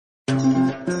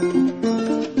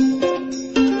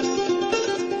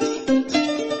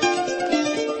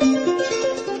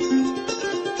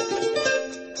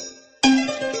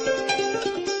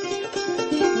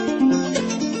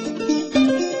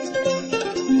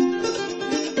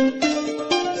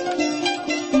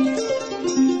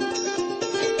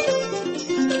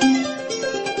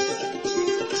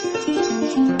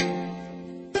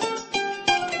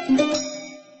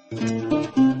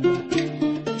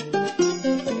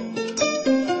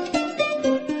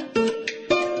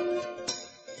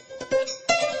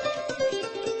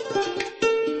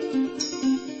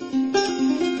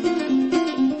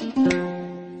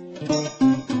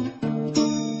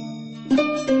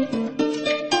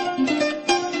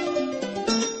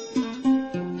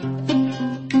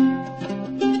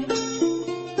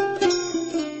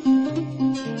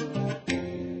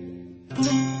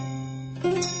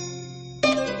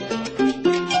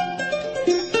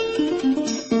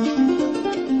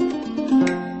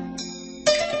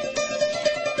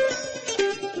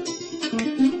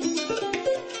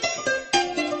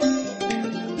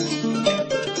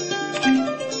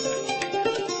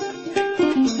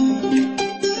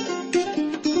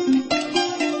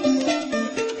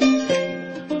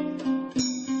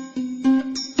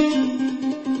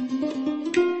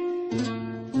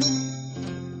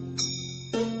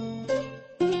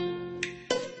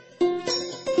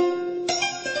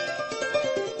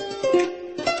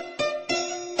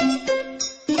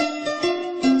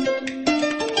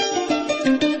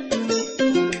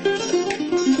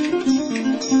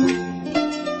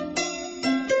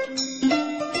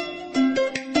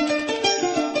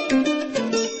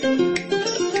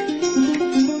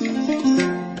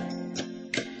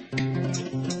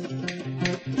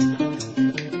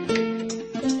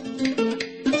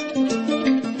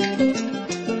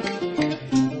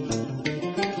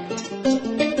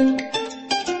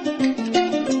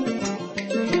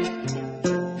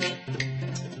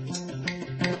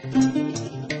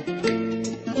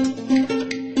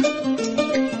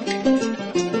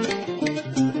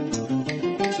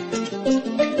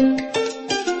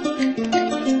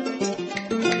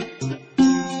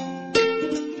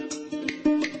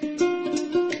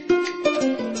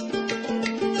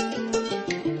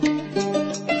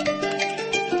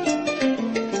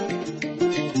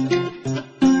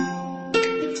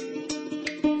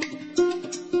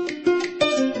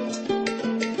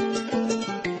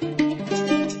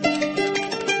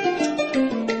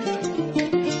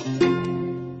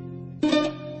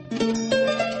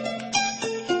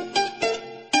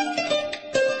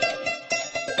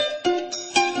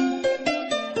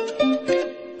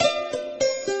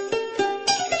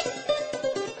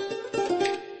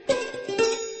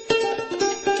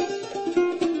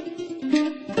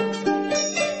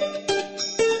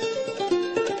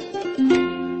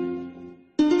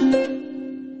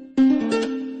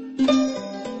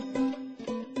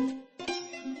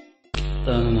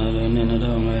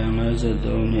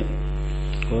နှစ်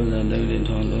ကောဇာတက္ကရာ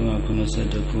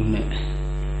1392ခုနှစ်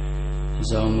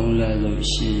ဇောင်းမုံလဆုံး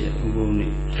8ရက်ဥပုသ်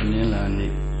နေ့တနင်္လာ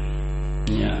နေ့ည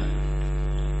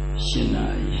8 နာ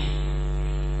ရီ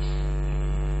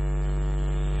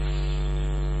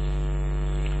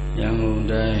ရန်ကုန်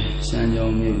တိုင်းစမ်းချော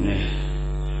င်းမြို့နယ်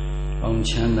အောင်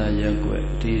ချမ်းသာရပ်ကွက်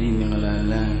တိရိမင်္ဂလာ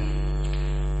လမ်း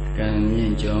ကံမြ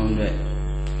င့်ကျောင်းတဲ့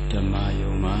ဓမ္မ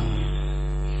ယုံမှာ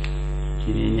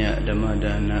ဒီနေ့ညဓမ္မ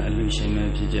ဒါနအလှရှင်များ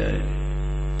ဖြစ်ကြတဲ့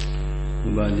ဥ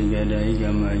ပါတိကတာဤက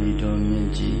မ္မကြီးတော်မြင့်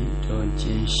ကြီးတော်ကျ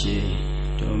င်းရှည်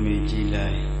တော်မေကြီးလို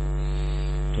က်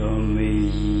တော်မေ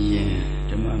ကြီးရင်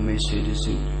ဓမ္မမိတ်ဆွေတ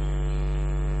စု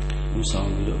ဥဆောင်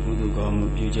ပြီးတော့ကုသိုလ်ကောင်းမှု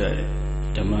ပြုကြတဲ့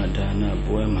ဓမ္မဒါန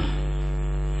ပွဲမှာ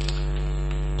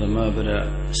ဓမ္မပဒ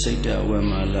စိတ်တဝဲ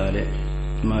မှာလာတဲ့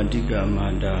မာတိကမာ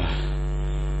တာ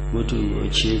ဝတ္ထုကို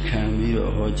အခြေခံပြီး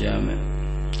တော့ဟောကြားမယ်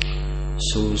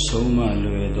ဆိုဆုံးမ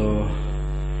လွယ်သော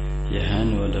ယဟန်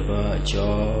တော်တစ်ပါးအ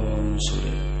ကြောင်းဆို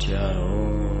တဲ့တရား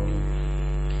တော်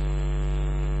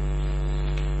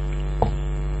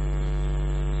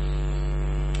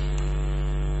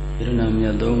ယရဏမြ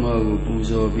တ်သုံးပါးကိုပူ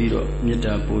ဇော်ပြီးတော့မေတ္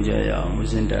တာပို့ကြရအောင်ဦး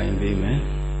ဇင်းတိုင်ပေးမယ်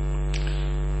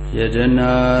ယတ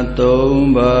နာသုံး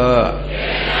ပါး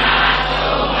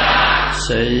ဆ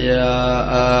ရာ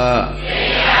အား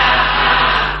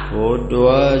ဘုဒ္ဓ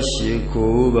ဝါရှိ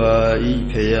ခိုးပါဤ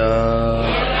ဖရာ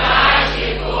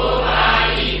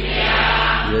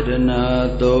ယတနာ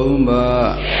သုံး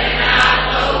ပါး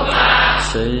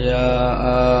ဆရာ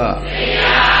အား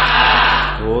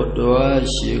ဘုဒ္ဓဝါ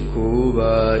ရှိခိုး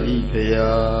ပါဤဖ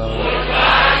ရာ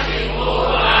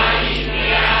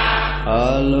အာ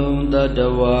လုံးတတ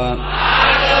ဝါ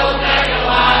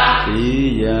ဒီ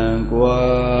ယံကွာ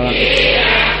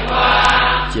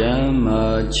ကျမ်းမာ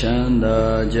ချမ်းသာ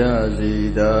ကြစေ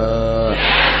သာ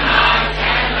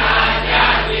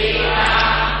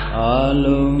အာ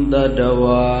လုံးတတ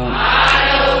ဝါ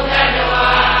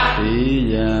ဒီ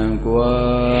ယံကွာ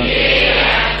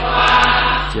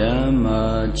ကျမ်းမာ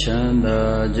ချမ်းသာ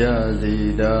ကြစေ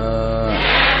သာ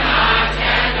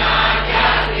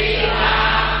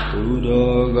သူ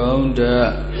တော်ကောင်းတတ်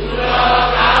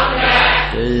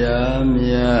တရား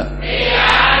မြတ်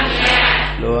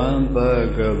လွမ်းပတ်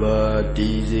ကဘာတ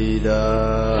ည်စေသာ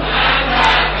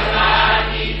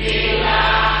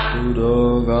သူ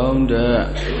တော်ကောင်းတတ်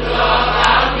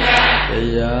တ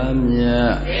ရားမြ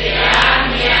တ်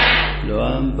လွ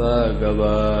မ်းပတ်က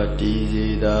ဘာတည်စေ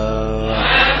သာ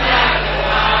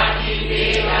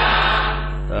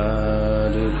သာ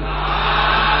ဓု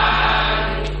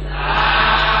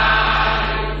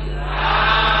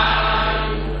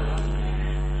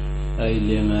အဲ့ဒီ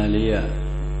လင်္ကာလေးက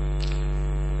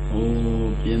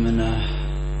ပြင်းမနာ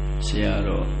ဆရာ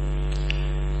တော်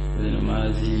ဘုရားမ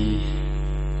စီ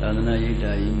သာသနာ့ရိပ်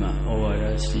သာကြီးမှာဩဝါဒ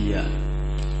စီရ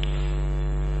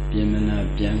ပြင်းမနာ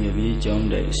ပြန်ပြီးကျောင်း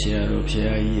တဲ့ဆရာတော်ဘု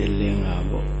ရားကြီးရဲ့လင်္ကာ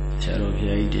ပေါ့ဆရာတော်ဘု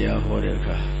ရားကြီးတရားဟောတဲ့အ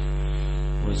ခါ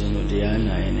ဘုရားတို့တရား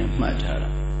နာရင်လည်းမှတ်ထားတာ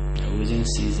ဘုရား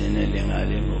စီစဉ်တဲ့လင်္ကာ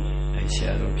လေးကိုအဲဆ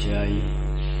ရာတော်ဘုရားကြီး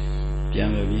ပြန်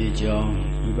ပြီးကျောင်း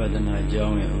ဝိပဿနာကျော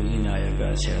င်းရဲ့ဥဇိနာယက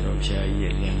ဆရာတော်ဘုရားကြီး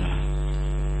ရဲ့လင်္ကာ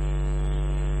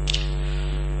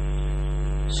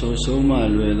ဆိုဆုံးမ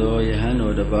လွယ်သောယဟန်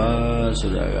တော်တစ်ပါး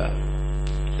ဆိုတာက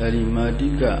အရိမာတိ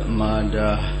ကမာတာ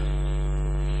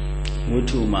ဝတ္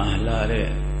ထုမှာလာတဲ့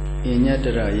အညတ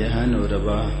ရယဟန်တော်တစ်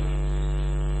ပါး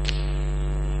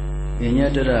အည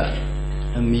တရ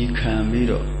အမိခံပြီး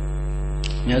တော့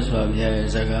မြတ်စွာဘုရားရဲ့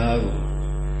စကားကို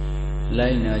လို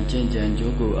က်နာကျင့်ကြံ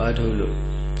ကြိုးကိုအားထုတ်လို့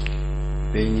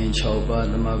ဘိညာဉ်6ပါး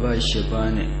သမဘ8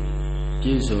ပါးနဲ့ပြ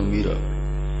ည့်စုံပြီးတော့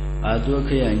အာသုခ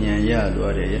ယဉာဏ်ရ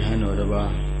သွားတဲ့ယဟန်တော်တစ်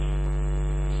ပါး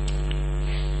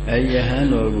အဲယဟန်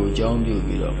တော်ကိုအကြောင်းပြု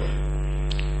ပြီးတော့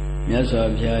မြတ်စွာ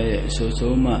ဘုရားရဲ့ဆို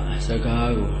ဆုံးမစ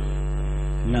ကားကို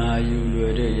နာယူလွ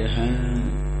ယ်တဲ့ယဟန်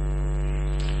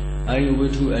အာယုဝ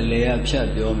တ္ထုအလယ်ဖြတ်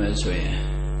ပြောမယ်ဆိုရင်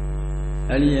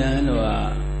အဲဒီယဟန်တော်က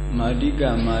မာတိက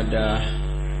မာတာ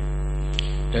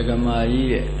ဒဂမာကြီး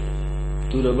ရဲ့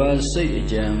သူတစ်ပါးစိတ်အ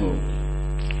ကြံကို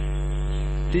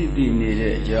သိနေ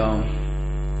တဲ့အကြောင်း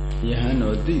ယဟန်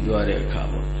တော်သိသွားတဲ့အခါ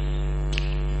ပေါ့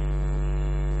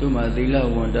သူမှသီလ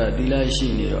ဝန္တသီလရှိ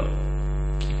နေတော့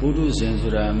ဘုဒ္ဓဇင်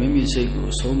ဆိုတာမိမိစိတ်ကို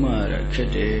ဆုံးမရခက်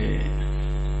တယ်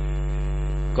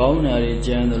ကောင်းတာတွေ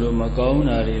ကြံတယ်လို့မကောင်း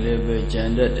တာတွေလည်းပဲကြံ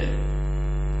တတ်တယ်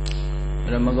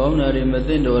အဲ့ဒါမကောင်းတာတွေမ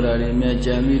သိတော်တာတွေမြတ်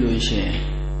ကြံပြီလို့ရှိရင်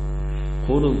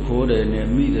ခိုးတယ်နဲ့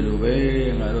မိတယ်လို့ပဲ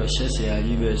ငါတော့ရှက်စရာ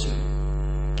ကြီးပဲဆို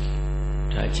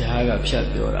ဒါချားကဖြတ်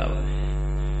ပြောတာပါ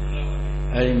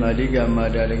အဲဒီမာတိကမာ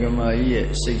တာဒဂမကြီးရဲ့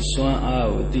စိတ်ဆွမ်းအား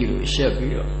ကိုသိလို့ရှက်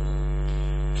ပြီးတော့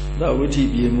သဝဋ္ဌိ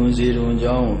ပြေမွန်စေတော်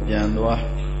ကြောင်းကိုပြန်သွား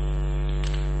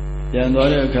ပြန်သွား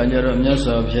တဲ့အခါကျတော့မြတ်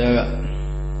စွာဘုရားက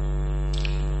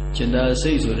จิตာ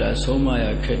စိတ်ဆိုတာဆုံးမရ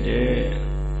ခက်တယ်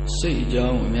စိတ်အကြော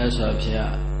င်းကိုမြတ်စွာဘု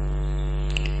ရား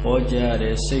ဟောကြားတ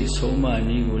ယ်စိတ်ဆုံးမန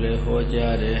ည်းကိုလည်းဟော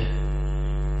ကြားတယ်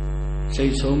စိ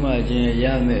တ်ဆုံးမခြင်းရ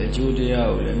မယ့်အကျိုးတရား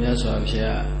ကိုလည်းမြတ်စွာဘု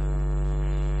ရား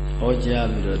ဟောကြား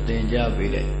ပြီးတော့သင်ကြား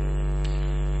ပေးလိုက်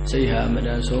စိတ်ဟာအမတ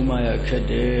န်ဆုံးမရခက်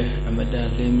တယ်အမတန်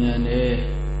လင်းမြန်တယ်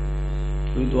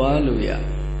လူသွားလို့ရ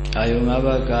အာယုံ၅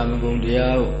ပါးကာမဂုဏ်တ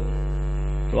ရားကို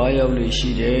သွားရောက်လို့ရှိ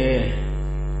တယ်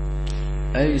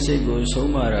အဲ့ဒီစိတ်ကို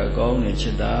ဆုံးမတာကောင်းတယ်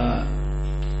จิตာ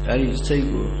အဲ့ဒီစိတ်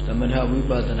ကိုသမထဝိ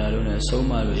ပဿနာတို့နဲ့ဆုံး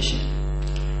မလို့ရှိရင်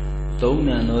သုံး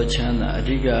နံသောချမ်းသာအ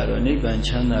ဓိကတော့နိဗ္ဗာန်ချ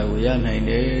မ်းသာကိုရနိုင်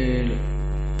တယ်လို့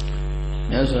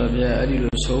မြတ်စွာဘုရားအဲ့ဒီ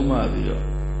လိုဆုံးမပြီးတော့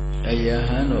အယဟ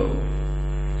န်တော်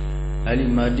အဲ့ဒီ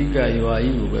မာတိကရွာ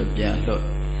ကြီးကိုပဲပြန်လွတ်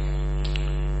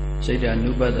စိတ်ဓာ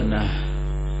နုပဒနာ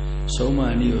ဆုံးမ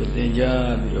နည်းကိုသင်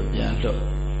ကြားပြီးတော့ပြန်လွတ်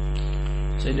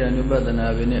စိတ်ဓာနုပဒနာ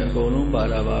ပဲနဲ့အကုန်လုံးပါ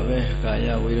တာပါပဲကာယ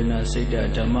ဝေဒနာစိတ်ဓာ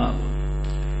ဓမ္မ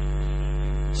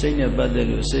စိတ်နဲ့ပတ်သက်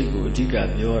လို့စိတ်ကိုအဓိက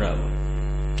ပြောတာပေါ့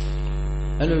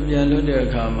အဲ့လိုပြန်လွတ်တဲ့အ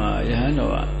ခါမှာယဟန်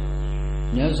တော်က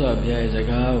မြတ်စွာဘုရားရဲ့စ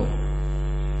ကားကို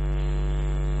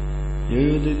ရိုး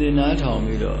ရိုးသေးသေးနားထောင်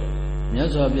ပြီးတော့မြတ်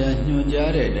စွာဘုရားညွှန်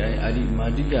ကြားတဲ့အတိုင်းအာဒီမာ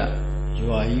တိက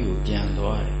ရွာကြီးကိုပြန်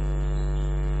သွားတယ်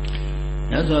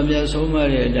မြတ်စွာဘုရားဆုံးမ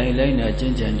တဲ့အတိုင်းလိုက်နာကျ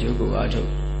င့်ကြံကြိုးကိုအားထု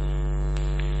တ်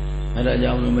အဲ့ဒါ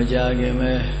ကြောင့်မကြာခင်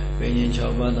ပဲပင်ရှင်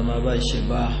6ပါးသမဘာ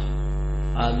8ပါး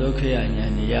အာဒုက္ခယဉာဏ်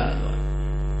ရသွား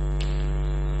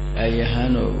အဲယဟန်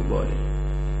တော်ကိုပေါ့လေ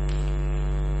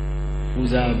ပူ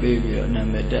ဇာပေးပြီးတော့နာ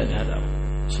မည်တက်ထားတာ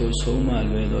ဆိုဆုံးမ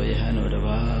လွယ်သောယဟန်တော်တစ်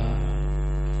ပါး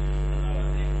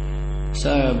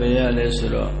စာရဘယ်ရလဲဆို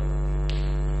တော့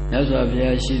မြတ်စွာဘု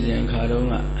ရားရှိစဉ်ခါတုန်း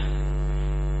က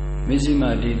မဇ္ဈိမ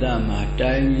ဒေသမှာ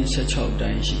တိုင်းကြီး16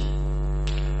တိုင်းရှိ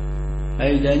အဲ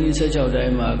ဒီတိုင်းကြီး16တို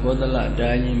င်းမှာကောသလ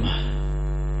တိုင်းကြီးမှာ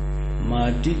မာ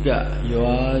တိက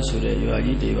ရွာဆိုတဲ့ရွာ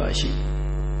ကြီးတွေပါရှိ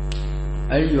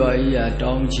အဲဒီရွာကြီးက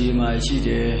တောင်ချီမှာရှိတ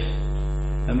ယ်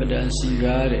အမတန်စီ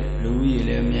ကားတဲ့လူကြီးလ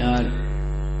ည်းများတယ်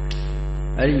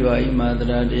အဲဒီရွာကြီးမှာတ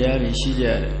ရားတွေရှိကြတ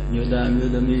ယ်မြို့သား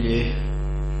မြို့သမီးတွေ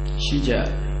ရှိကြ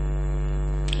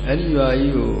အဲ့ဒီရွာ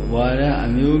ကြီးကိုဝါဒအ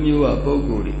မျိုးမျိုးကပုဂ္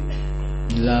ဂိုလ်တွေ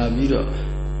လာပြီးတော့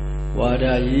ဝါဒ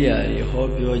ရေးရာတွေဟော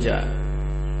ပြောကြ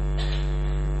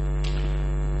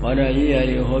ဝါဒရေးရာ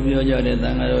တွေဟောပြောကြတဲ့သံ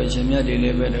ဃာတော်ရှင်မြတ်တွေလ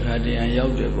ည်းပဲတစ်ခါတည်းရော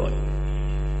က်တယ်ပေါ့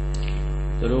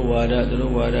သူတို့ဝါဒ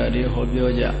တွေဟောပြော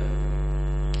ကြ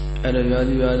အဲ့တော့ရွာ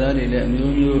သူရွာသားတွေလည်းအ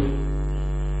မျိုးမျိုး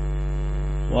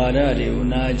ဝါဒတွေကို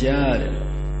နာကြရတယ်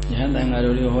ယဟန်သံဃာ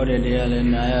တော်တွေဟောတဲ့တရားလည်း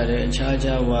နာရတယ်အခြား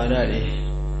ခြားဝါဒတွေ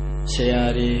ဆရာ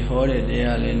တွေဟောတဲ့တ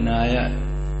ရားလည်းနာရ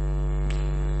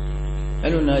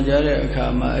အဲ့လိုနာကြတဲ့အခါ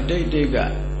မှာအတိတ်က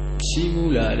ရှိမှု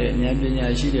လာတဲ့ဉာဏ်ပညာ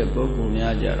ရှိတဲ့ပုဂ္ဂိုလ်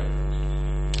များကြတော့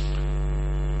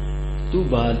သူ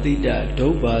ဘာတိတဒု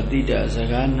ဗ္ဗာတိတစ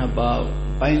ကားနှစ်ပါး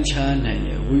ပိုင်းခြားနိုင်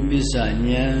တဲ့ဝိပဿနာ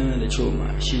ဉာဏ်တချို့မှ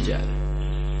ရှိကြတယ်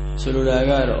ဆိုလိုတာ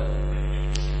ကတော့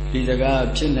ဒီစကား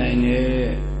ဖြစ်နိုင်တယ်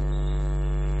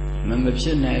မဖြ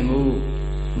စ်နိုင်ဘူး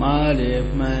မှားတယ်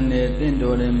မှန်တယ်သင့်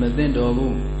တော်တယ်မသင့်တော်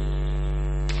ဘူး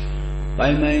ပို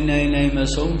င်နိုင်မ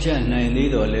ဆုံးဖြတ်နိုင်သေး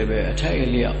တော့လည်းပဲအထိုက်အ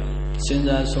လျောက်စဉ်း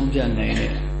စားဆုံးဖြတ်နိုင်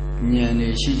တဲ့ဉာဏ်တွေ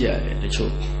ရှိကြတယ်တ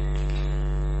ချို့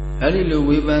အဲ့ဒီလို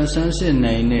ဝေဖန်ဆန်းစစ်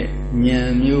နိုင်တဲ့ဉာ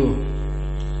ဏ်မျိုး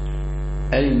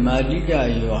အဲ့ဒီမာတိက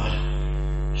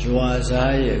ရွာ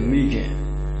သားရဲ့မိခင်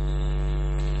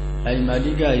အဲ့ဒီမာ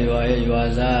တိကရွာရဲ့ရွာ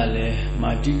သားကလည်း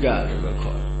မာတိကလို့ပဲ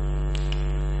ခေါ်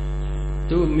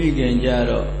သူ့မိခင်ကြ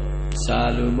တော့စာ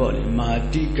လို့ပေါ့လေမာ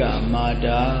တိကမာ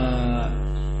တာ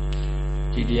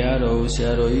ဒီတရားတော်ကိုဆ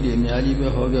ရာတော်ကြီးတွေအများကြီးပဲ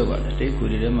ဟောခဲ့ပါတယ်တိတ်ခု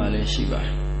တွေထဲမှာလည်းရှိပါတ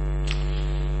ယ်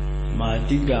မာ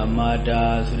တိကမာတာ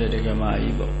ဆိုတဲ့ဒကမာ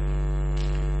ကြီးပေါ့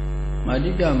မာ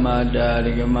တိကမာတာဒ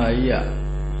ကမာကြီးက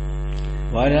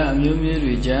ဝါဒအမျိုးမျိုး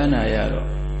တွေကြားနာရတော့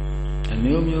အ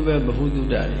မျိုးမျိုးပဲဘ ഹു တုဒ္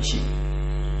ဒတွေရှိ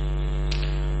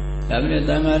ဒါပေမဲ့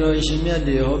သံဃာတော်ရှင်မြတ်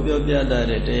တွေဟောပြောပြ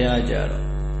တဲ့တရားကြတော့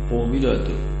ပို့ပြီးတော့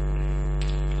သူ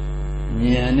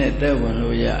ဉာဏ်နဲ့သက်ဝင်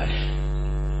လို့ရတယ်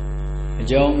အ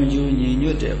ကြောင်းအကျိုးညီ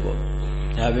ညွတ်တယ်ပေါ့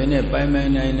ဒါပဲနဲ့ပိုင်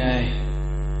နိုင်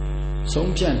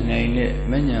ဆုံးဖြတ်နိုင်တဲ့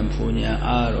မဉဏ်ဖူဉဏ်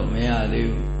အားတော့မရသေး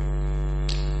ဘူး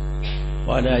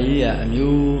ဝါဒရေးရအ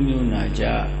မျိုးမျိုးနာကြ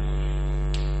ယ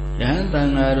ဟန်သံ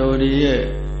ဃာတော်တွေရဲ့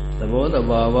သဘောတ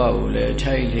ဘာဝကိုလည်း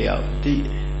ထိုက်လျောက်သိတ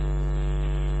ယ်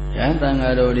ယဟန်သံဃာ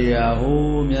တော်တွေဟာ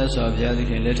ဟိုးမြတ်စွာဘုရားသ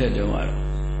ခင်လက်ထက်တုန်းကတော့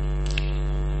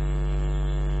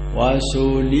ဝါ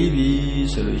ဆိုနီးပြီ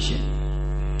ဆိုလို့ရှိရင်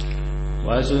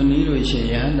ဝါဆိုနီးလို့ရှိ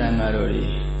ရင်ယဟန်သံဃာတော်တွေ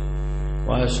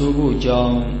ဝါဆိုဖို့ကြော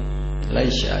င်းလို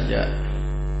က်ရှာကြ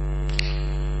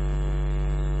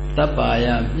တပ်ပါရ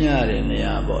မျှတဲ့နေ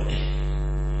ရာပေါ့လေ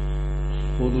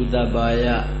Pudu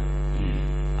Dabaya,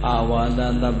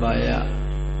 Awada Dabaya,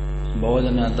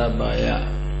 Bodhana Dabaya,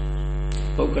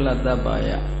 Pokala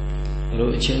Dabaya,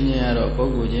 Ruchinyaro,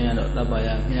 Pogujano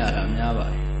Dabaya, Miara Miava,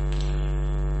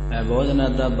 Bodhana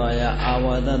Dabaya,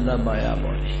 Awada Dabaya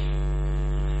body.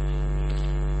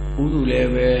 Pudu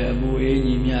leve, Abu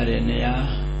Egi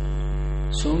Miarenea.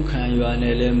 Sonkan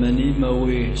Yuanele Mani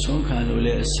Mawe, Sonkan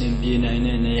Lule Simpina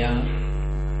in Nea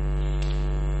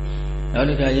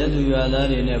Alka Yadu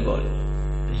Yadari Nebol,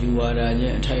 you are a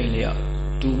entirely up,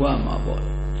 Tuwama ball,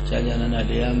 Sajana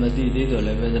Dea Mati Dido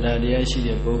Levedadia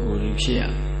Shia Boko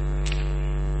Ripsia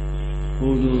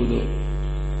Udu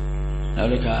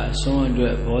Alka, Son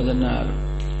de Bodanar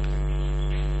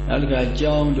Alka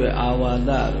John de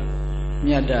Awadar,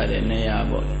 Miadare Nea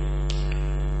ball.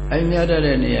 I met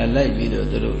a near light video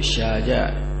to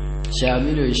Shaja,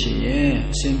 Shabido she,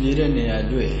 Simbira near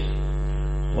Due,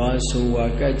 was so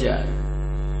Wakaja.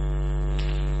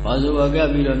 Was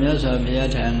Wagabido Miasa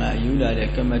Miatanga, Yula de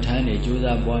Kamatani,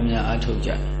 Juda Bomia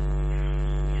Atoja.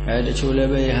 At the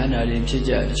Chulebe Hana in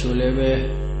Pija, the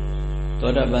Chulebe,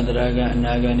 Toda Bandraga,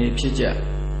 Nagani Pija,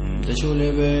 the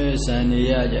Chulebe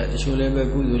Saniaja, the Chulebe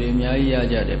Gudurimia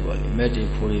Yaja de Boli, Meti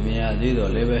Purimia Dido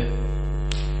Lebe.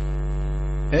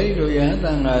 Hey, do you have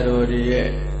a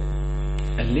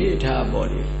later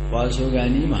body? Was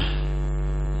Ganima?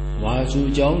 Was you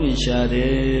Johnny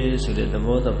Shade so that the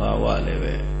both of our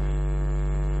level?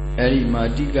 Eri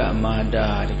Madiga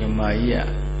Mada, the Maya.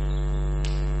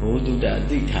 Who do that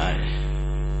dictate?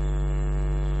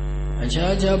 A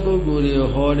charger Buguri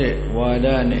Hore,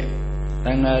 Wadane,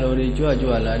 Tangaro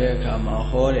Jua Lare Kama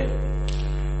Hore,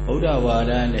 Oda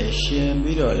Wadane, Shem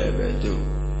Bido level too.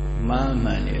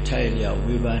 Man, Italia,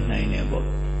 Viva Nainebo.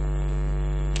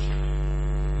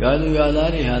 Gadu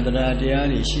Yadari had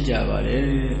Radiari Shijava,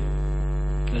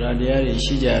 Radiari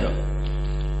Shijaro.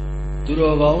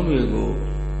 Duro Vaungo,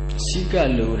 Sika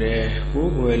Lure,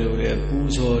 Ugo Lure,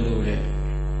 Puzo Lure.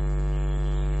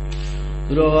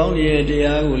 Duro Vauni,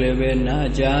 Diago Leve,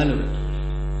 Najalu.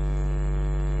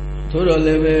 Turo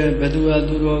Leve, Bedua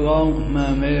Duro Vaun,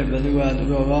 Mame, Bedua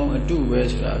Duro Vaun, a 2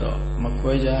 West Rado,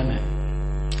 Maquajane.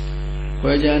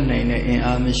 Quajan in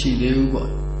Amishi de Ugo.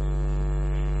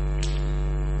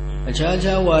 A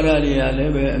Chacha Wararia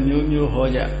leve a Mumu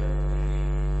Hoja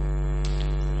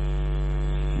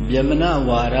Biamana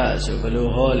Wara, so below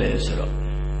Hole, so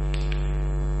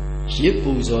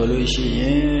Yipu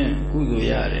Zolushi, Kudu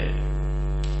Yare,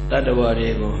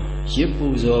 Tatawarego,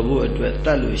 Yipu Zobu at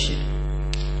Talushi,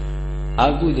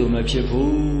 Agudu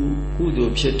Mapipu,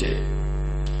 Kudu Pite,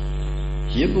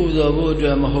 Yipu Zobu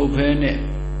Dramahopene.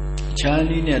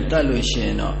 Chani ne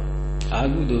Talushino,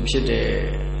 Agudu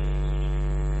Pite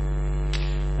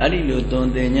Alilu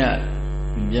Dondenya,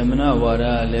 Yamana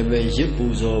Wara, Lebe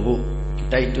Yipu Zobu,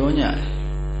 Taitonia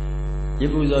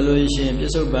Yipu Zolushi,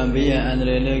 Piso Bambia, and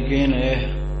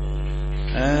Relegene,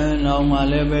 and now my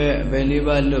lebe,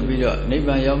 Beliba Lubido,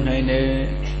 Niba Yom Nane,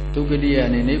 Tukadia,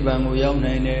 and Nibangu Yom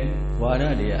Nane,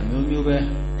 Waradia, Mumube,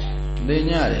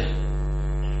 Denyare.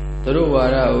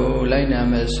 Taruwara, Lina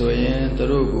Messoyen,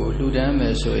 Tarugu, Luda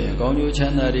Messoyen, Gonyu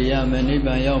Chanaria,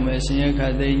 Maniba Yao Messia,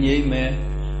 Kade Yeme.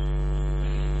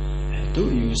 Do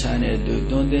you sign it,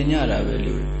 don't they nyara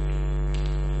velu?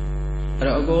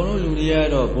 Ragono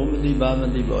Ludia or Bomdi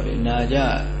Bamadi body,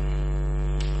 Naja.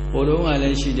 Odo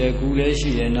Aleshi, the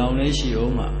Kuleshi, and Nauneshi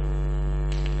Oma.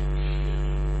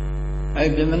 I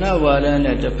Bimana Wada and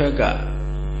at the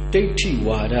Pekka. Take tea,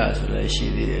 Wada, so like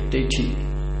she did, take tea.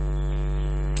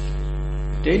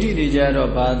 Dedi di jaro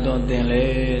badon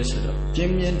tenle so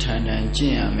Jimian Tanan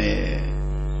Jiame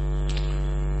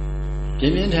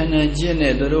Jimian Tanan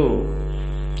Jine Doro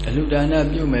Aludana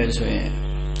Bume Swing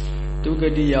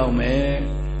Tukadi Yaume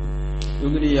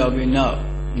Tukadi Yabi now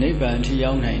Niban to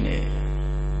Yaun Hane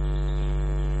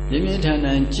Jimian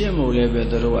Tanan Jimo Lebe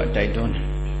Doro at Titon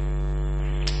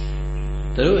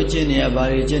Doro Jinia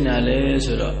Bari Jinale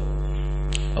so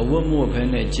a woman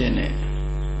penny Jine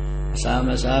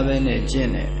Sama Sabene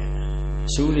Jene,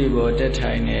 Sulibo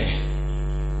Detine,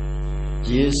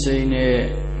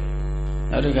 Jesene,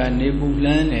 Naruga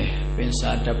Nebulane,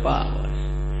 Pensata Power,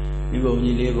 Nibo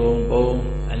Nilibo Bo,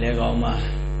 Alegoma,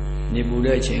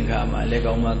 Nibuda Chinkama,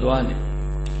 Legoma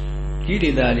Duane. He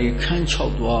did that he can't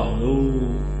chop wow,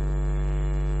 no.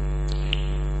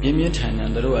 Yimitan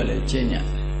and the Royal Genia.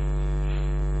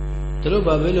 The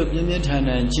Robabello Yimitan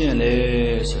and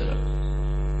Gene, sir.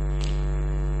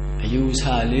 Use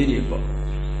her ladybug.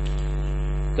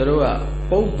 The Roa,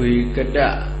 Bobby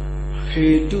Gada,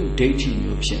 he do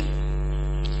dating option.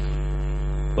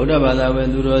 Odabala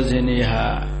when the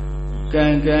Rosiniha,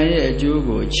 Gangaya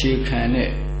Jugo,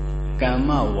 Chikane,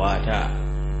 Gamma Wata.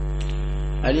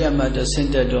 အရိယမတဆင့်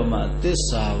တက်တော့မှသစ္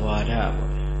စာဝါဒ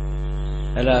ပေါ့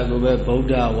အဲ့ဒါကိုပဲဗုဒ္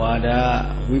ဓဝါဒ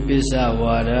ဝိပဿ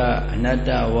ဝါဒအနတ္တ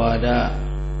ဝါဒ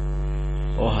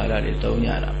ဩဟာရတွေသုံးရ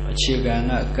တာအခြေခံ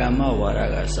ကကမ္မဝါဒ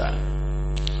ကစ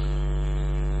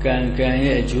ကံ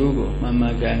ရဲ့အကျိုးကိုမှန်မှ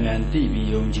န်ကန်ကန်သိပြီး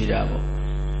ယုံကြည်တာပေါ့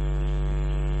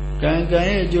ကံ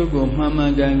ရဲ့အကျိုးကိုမှန်မှ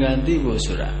န်ကန်ကန်သိဖို့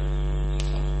ဆိုတာ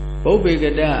ပုပ္ပေက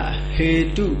တဟေ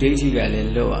တုဒိဋ္ဌိကလ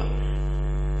ည်းလော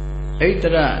ဣတ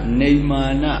ရနေမာ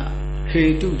နဟေ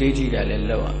တုဒိဋ္ဌိကလည်း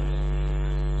လော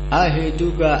အဟေတု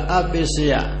ကအပစ္စ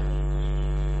ယ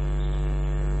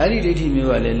အဲ့ဒီဒိဋ္ဌိမျိုး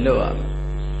ကလည်းလော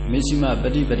မစ္စည်းမပ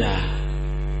ฏิပဒါ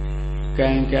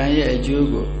ကံရဲ့အကျိုး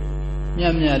ကိုမြ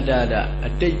တ်မြတ်တတအ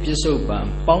တိတ်ပြစ္ဆုတ်ပံ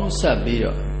ပေါင်းစပ်ပြီး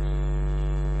တော့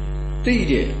သိ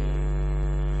တဲ့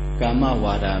ကာမ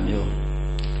ဝါဒမျိုး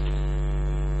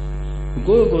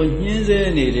ကိုညှင်းဆဲ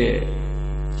နေတဲ့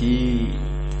ဒီ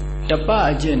တပ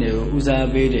အကျင့်တွေကိုဦးစား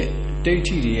ပေးတဲ့ဒိဋ္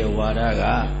ဌိတွေရဲ့ဝါဒက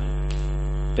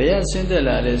ဘယ်ရဆင်းသက်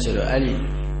လာလဲဆိုတော့အဲ့ဒီ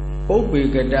ပုပ္ပေ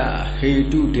ကတဟေ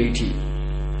တုဒိဋ္ဌိ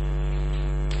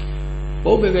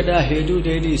ပုပ္ပေကတဟေတု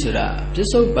ဒိဋ္ဌိဆိုတာပြစ္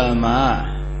ဆုတ်ပံမှာ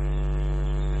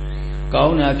ကော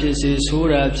င်းတာဖြစ်စေဆိုး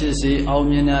တာဖြစ်စေအောင်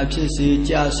မြင်တာဖြစ်စေ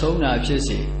ကြာဆုံးတာဖြစ်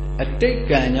စေအတိတ်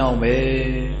ကံကြောင့်ပဲ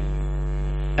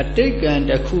အတိတ်ကံ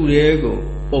တစ်ခုတည်းကို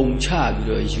ပုံချပြီး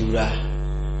တော့ယူတာ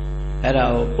အဲ့ဒါ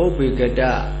ကိုပုပ္ပေကတ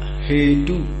ဟေ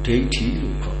တုဒိဋ္ဌိ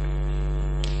လို့ခေါ်တယ်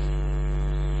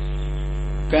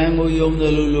ကံကိုယုံတ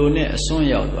ယ်လို့နဲ့အစွန်း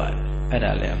ရောက်သွားတယ်အဲ့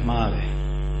ဒါလည်းအမှားပဲ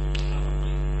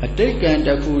အတိတ်ကံတ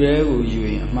စ်ခုတည်းကိုယူ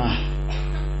ရင်အမှား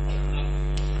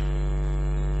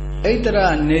ဣတရ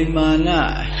နေမာန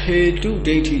ဟေတု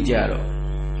ဒိဋ္ဌိကြတော့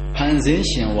ဖန်ဆင်း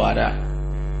ရှင်ဝါဒ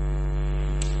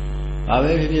ဘာ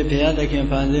ပဲဖြစ်ဖြစ်ဘုရားသခင်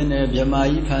ဖန်ဆင်းတယ်မြမ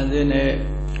ကြီးဖန်ဆင်းတယ်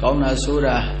ကောင်းတာဆိုး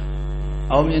တာ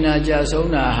အောင်မြင်တာကြာ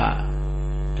ဆုံးတာဟာ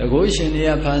တကုရှင်တွေ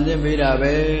ကဖန်ဆင်းပေးတာ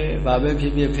ပဲဘာပဲဖြ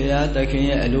စ်ဖြစ်ဘုရားသခင်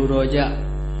ရဲ့အလိုတော်ကြ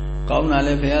ကောင်းတာလ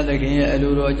ည်းဘုရားသခင်ရဲ့အ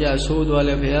လိုတော်ကြဆိုးသွားလ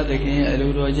ည်းဘုရားသခင်ရဲ့အ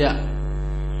လိုတော်ကြ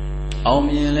အောင်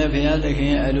မြင်လည်းဘုရားသခင်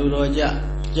ရဲ့အလိုတော်ကြ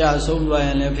ကြာဆုံးသွားရ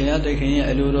င်လည်းဘုရားသခင်ရဲ့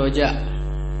အလိုတော်ကြ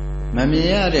မမြင်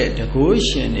ရတဲ့တကု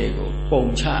ရှင်တွေကိုပုံ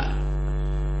ချ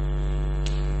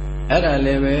အဲ့ဒါလ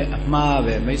ည်းပဲအမှား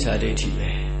ပဲမိစ္ဆာဒိဋ္ဌိပဲ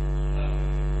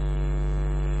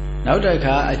နောက်တစ်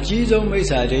ခါအကြီးဆုံးမိစ္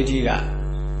ဆာဒိဋ္ဌိက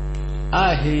အ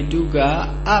ဟေတုက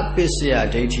အပစ္စယ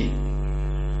ဒိဋ္ဌိ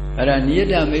အဲ့ဒါနိယ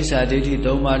တမိစ္ဆာဒိဋ္ဌိ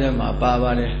၃ပါးထဲမှာပါ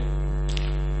ပါတယ်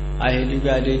အဟေတုက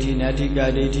ဒိဋ္ဌိနတ္ထိက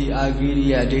ဒိဋ္ဌိအာဂိရိ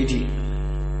ယဒိဋ္ဌိ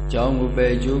ကြောင်းကိုပဲ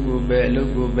အကျိုးကိုပဲအလု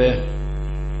ပ်ကိုပဲ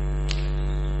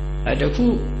အဲ့တခု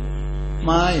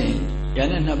မှားရင်ဉာဏ်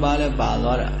နဲ့နှစ်ပါးလဲပါ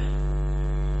သွားတာ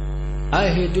အ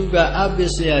ဟေတုကအပ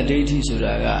စ္စယဒိဋ္ဌိဆို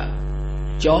တာက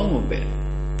ကြောင်းကိုပဲ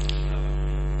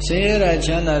ဆင်းရဲတာချ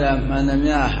မ်းသာတာမှန်သ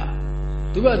မျှဟာ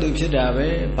သူ့ဘာသူဖြစ်တာပဲ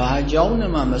ဘာကြောင်း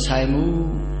နဲ့မှမဆိုင်ဘူး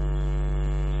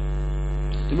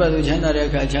သူ့ဘာသူချမ်းသာတဲ့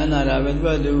အခါချမ်းသာတာပဲသူ့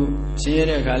ဘာသူဆင်းရဲ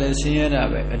တဲ့အခါလည်းဆင်းရဲတာ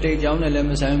ပဲအတိတ်ကြောင်းနဲ့လည်း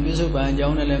မဆိုင်ဘူးပြစ္ဆုတ်ပံကြော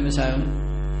င်းနဲ့လည်းမဆိုင်ဘူး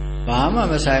ဘာမှ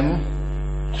မဆိုင်ဘူး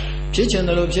ဖြစ်ချင်တ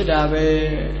ယ်လို့ဖြစ်တာပဲ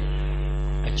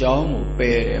အကြောင်းကိုပ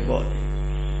ယ်တယ်ပေါ့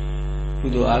ကု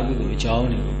သိုလ်အကုသိုလ်အကြောင်း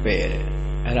တွေကိုပယ်တယ်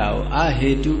အဲ့ဒါကိုအဟေ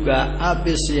တုကအပ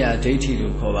စ္စယဒိဋ္ဌိ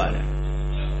လို့ခေါ်ပါတယ်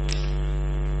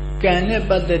ကံနဲ့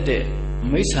ပတ်သက်တဲ့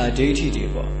မိစ္ဆာဒိဋ္ဌိတွေ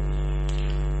ပေါ့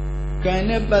ကံ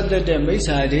နဲ့ပတ်သက်တဲ့မိစ္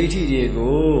ဆာဒိဋ္ဌိတွေ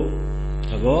ကို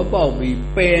သဘောပေါက်ပြီး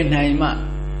ပယ်နိုင်မှ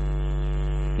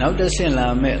နောက်တစ်ဆင့်လာ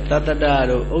မဲ့တတ္တရ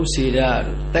တို့ဥစ္စေရ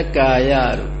တို့တက္ကာယ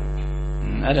တို့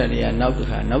အဲ့ဒါတွေကနောက်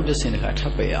တစ်ဆင့်တစ်ခါထ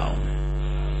ပ်ပယ်အောင်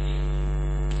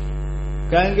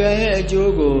ကံရဲ့အ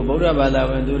ကျိုးကိုဗုဒ္ဓဘာသာ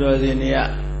ဝင်သူတော်စင်တွေက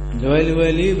လွ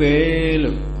ယ်လေးပဲ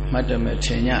လို့မှတ်တယ်မဲ့ထ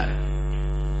င်ကြတယ်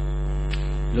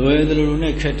လွယ်တယ်လို့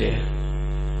နဲ့ခက်တယ်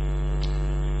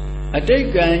အတိတ်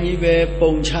ကံကြီးပဲ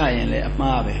ပုံချရင်လည်းအ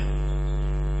မှားပဲ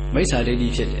မိစ္ဆာဒိဋ္ဌိ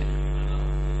ဖြစ်တယ်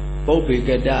ပုပ္ပေက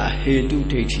တဟေတု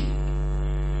ဒိဋ္ဌိ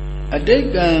အတိတ်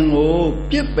ကံကို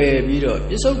ပြစ်ပယ်ပြီးတော့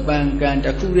ပြစ္ဆုတ်ပံကံတ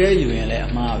စ်ခုတည်းယူရင်လည်း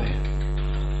အမှားပဲ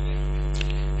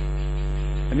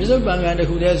အပြစ္ဆုတ်ပံကံတစ်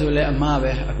ခုတည်းဆိုလည်းအမှား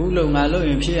ပဲအခုလုံငါလုံ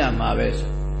ရင်ဖြစ်ရမှာပဲ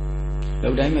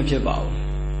လုံတိုင်းမဖြစ်ပါဘူး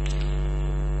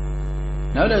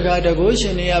နောက်တစ်ခါတကုရှ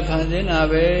င်တွေကဖန်ဆင်းတာ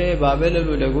ပဲဘာပဲ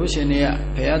လို့တကုရှင်တွေက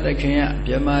ဘုရားသခင်က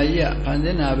ဗြဟ္မာကြီးကဖန်ဆ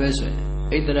င်းတာပဲဆို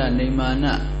ရင်ဣတရနေမာန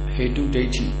ဟေတုဒိဋ္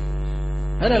ဌိ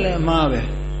အဲ့ဒါလည်းအမှားပဲ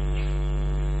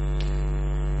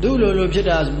သူ့လိုဖြစ်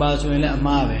တာပါဆိုရင်လည်းအ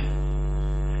မှားပဲ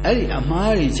အဲ့ဒီအ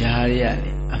မှားတွေကြားရရတ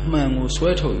ယ်အမှန်ကိုဆွဲ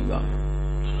ထုတ်ယူပါ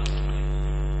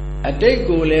အတိတ်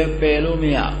ကိုလည်းပယ်လို့မ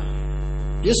ရ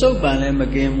ပြစ္ဆုတ်ပံလည်းမ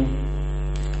ကင်းဘူး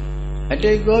အ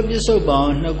တိတ်ကောပြစ္ဆုတ်ပံ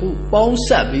နှစ်ခုပေါင်းစ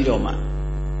ပ်ပြီးတော့မှ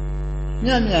မြ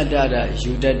တ်မြတ်တတ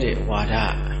ယူတတ်တဲ့ဝါဒ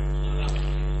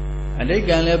အတိတ်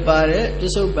ကံလည်းပါတယ်ပြ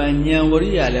စ္ဆုတ်ပံဉာဏ်ဝ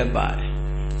ရိယလည်းပါတယ်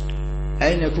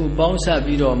အဲ့နှစ်ခုပေါင်းစပ်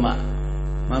ပြီးတော့မှ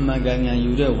မမှန်ကန်ကန်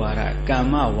ယူတဲ့ဝါဒကမ္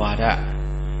မဝါဒ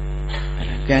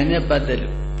ကံနဲ့ပတ်သက်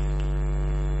လို့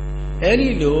အဲ့ဒီ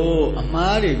လိုအ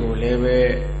မှားတွေကိုလည်းပဲ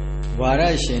ဝါဒ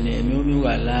ရှင်တွေအမျိုးမျိုးက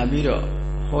လာပြီးတော့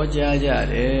ဟောကြားကြ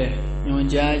တယ်ညွှန်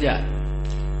ကြားကြ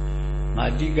မာ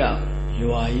တိက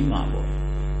ရွာကြီးမှာပေါ့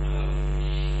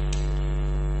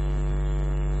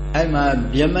အဲ့မှာ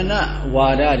ဗျမနဝါ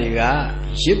ဒတွေက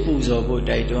ရစ်ပူဇော်ဖို့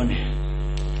တိုက်တွန်းတယ်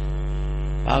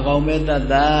ဘာကောင်မဲ့တတ်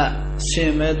တာဆ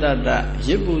င်မဲ့တတ်တာရ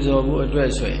စ်ပူဇော်ဖို့အတွက်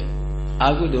ဆိုရင်အ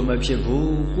ကုသိုလ်မဖြစ်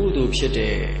ဘူးကုသိုလ်ဖြစ်တ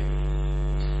ယ်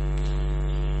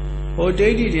ဟိုဒိ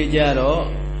ဋ္ဌိတွေကြတော့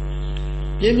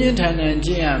ပြင်းပြင်းထန်ထန်ကျ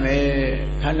င့်ရမယ်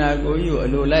ခန္ဓာကိုယ်ကြီးကိုအ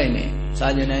လိုလိုက်နေ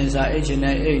စားခြင်းတိုင်းစားအိတ်ခြင်း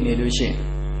တိုင်းအိတ်နေလို့ရှိရင်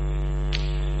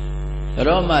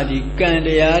တော့မှဒီကံတ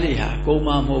ရားတွေဟာကုန်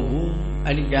မှာမဟုတ်ဘူး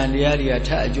အဲ့ဒီကံတရားတွေကထ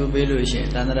ပ်အကျိုးပေးလို့ရှိရင်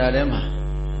တဏ္ဍာထဲမှာ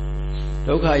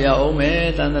ဒုက္ခရောက်အောင်မယ်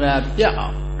တဏ္ဍာပြတ်အော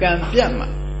င်ကံပြတ်မှာ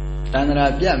တဏ္ဍာ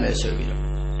ပြတ်မယ်ဆိုပြီးတော့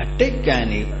အတိတ်ကံ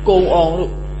တွေကုန်အောင်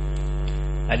လို့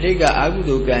အတိတ်ကအကု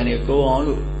သိုလ်ကံတွေကုန်အောင်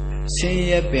လို့ဆင်း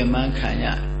ရဲပင်ပန်းခံရ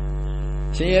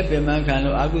ဆင်းရဲပင်ပန်းခံ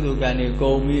လို့အကုသိုလ်ကံတွေကု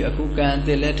န်ပြီးအခုကံအသ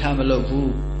စ်လည်းထားမလုပ်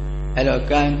ဘူးအဲ့တော့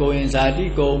ကံကုန်ရင်ဇာတိ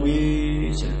ကုန်ပြီ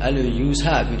ဆိုအဲ့လိုယူဆ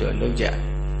ပြီးတော့လုပ်ကြ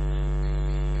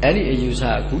အဲ့ဒီအယူဆ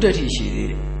အခုတည်းရှိသေး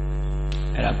တယ်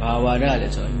အဲ့ဒါဘာဝါဒလဲ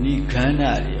ဆိုတော့နိဂန္ဓ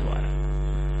တွေပါ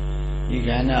နိဂ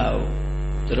န္ဓကို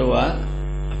သူတို့က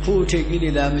အဖို့အထိကိလေ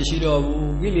သာမရှိတော့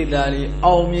ဘူးကိလေသာတွေ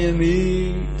အောင်မြင်ပြီ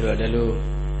သူတို့ဒါလို့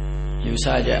ယူဆ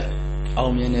ကြအော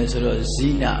င်မြင်တယ်ဆိုတော့ဇိ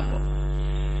နာပေါ့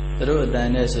သူတို့အတန်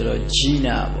နဲ့ဆိုတော့ဂျီ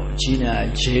နာပေါ့ဂျီနာ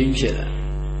ဂျိန်းဖြစ်လာ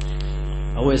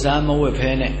အဝတ်စားမဝတ်ဖဲ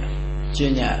နဲ့ကျ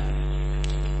င့်ကြ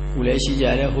ဦးလည်းရှိကြ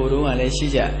တယ်ဟိုတုန်းကလည်းရှိ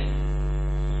ကြတယ်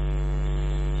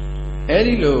အဲ့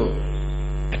ဒီလို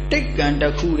အတိတ်ကံတ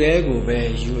စ်ခုတည်းကိုပဲ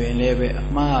ယူရင်လည်းပဲအ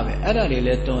မှားပဲအဲ့ဒါတွေလ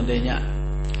ည်းတွင်တင်ည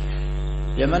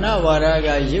ယမနဝါဒက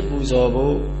ရစ်ပူဇော်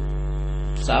ဖို့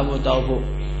စားဖို့တောက်ဖို့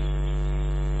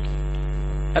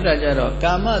အဲ့ဒါကြတော့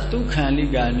ကာမတုခံလိ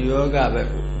ကနိယောဂပဲ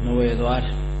ကိုနွယ်သွားတ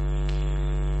ယ်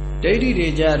ဒိဋ္ဌိတွေ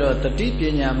ကြတော့တတိပ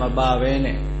ညာမပါဘဲ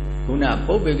နဲ့ခုန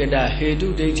ပုပ္ပေကတဟေတု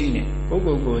ဒိဋ္ဌိနဲ့ပုဂ္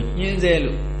ဂိုလ်ကိုညှင်းဆဲ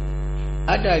လို့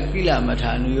အတ္တကိလမ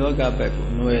ထာနိယောဂပဲကို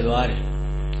နွယ်သွားတယ်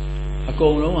အကု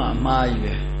န်လုံးကအမှားကြီး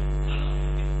ပဲ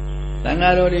တန်ဃာ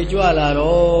တော်တွေကြွလာ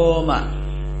တော့မှ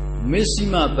မစ္စ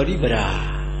ည်းမပရိပရာ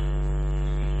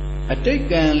အတိတ်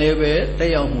ကံလည်းပဲတ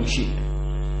က်ရောက်မှုရှိ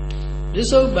ပစ္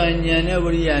စုပန်ဉာဏ်နဲ့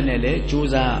ဝိရိယနဲ့လည်းကြိုး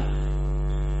စား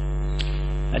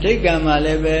အတိတ်ကံမှာလ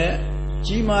ည်းပဲ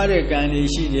ကြီးမားတဲ့ကံတွေ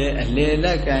ရှိတယ်အလယ်လ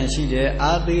တ်ကံရှိတယ်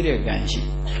အားသေးတဲ့ကံရှိ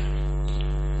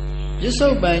ပစ္စု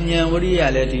ပန်ဉာဏ်ဝိရိယ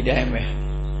လည်းဒီတိုင်းပဲ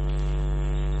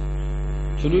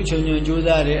သူတို့ချုံချုံကြိုး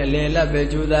စားတယ်အလယ်လတ်ပဲ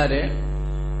ကြိုးစားတယ်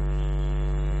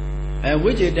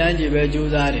ဝိจิตတန်းကြီးပဲ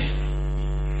ကြိုးစားတယ်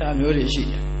ဒါမျိုးတွေရှိ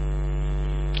တယ်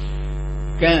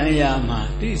ကံအရာမှာ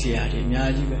သိเสียရတယ်အများ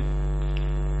ကြီးပဲ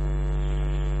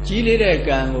ကြီးလေးတဲ့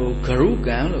ကံကိုဂရု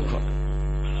ကံလို့ခေါ်တယ်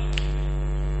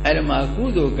အဲ့ဒါမှာကု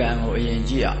သိုလ်ကံကိုအရင်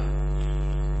ကြည့်အောင်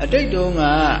အတိတ်တုန်းက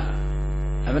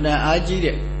အမှန်တန်အားကြီး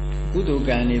တဲ့ကုသိုလ်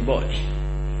ကံတွေပေါ့လေ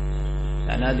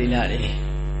ဒါနသီလတွေ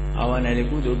အာဝဏတွေ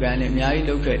ကုသိုလ်ကံတွေအများကြီး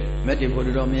လုပ်ခဲ့မက်တေဖို့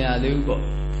တော်မရသေးဘူးပေါ့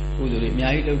ကုသိုလ်တွေအ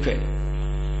များကြီးလုပ်ခဲ့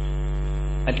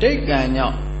အတိတ်ကံကြော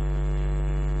င့်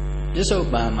ပစ္စု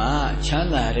ပန်မှာချမ်း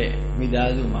သာတဲ့မိ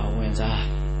သားစုမှာဝင်စား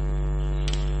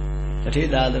တထေ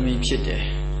သာသမီးဖြစ်တယ်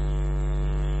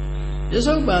ပစ္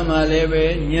စုပန်မှာလည်းပဲ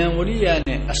ဉာဏ်ဝိရိယ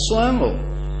နဲ့အစွမ်းကို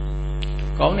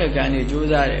ကောင်းတဲ့ကံတွေကြိုး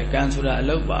စားတယ်ကံဆိုတာအ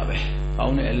လုပ်ပါပဲကော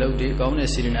င်းတဲ့အလုပ်တွေကောင်းတဲ့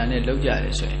စေတနာနဲ့လုပ်ကြတ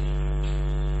ယ်ဆိုရင်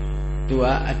သူက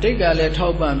အတိတ်ကလည်းထော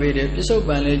က်ပံ့ပေးတယ်ပစ္စုပ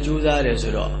န်လည်းကြိုးစားတယ်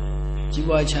ဆိုတော့ကြီး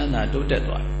ပွားချမ်းသာတိုးတက်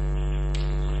သွားတယ်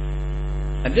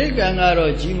အတိတ်ကံက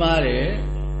တော့ကြီးမားတယ်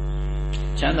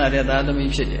ချမ်းသာတဲ့သားသ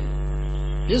မီးဖြစ်တယ်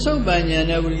ပစ္စုပန်ဉာဏ်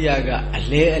နဲ့ဝိရိယကအ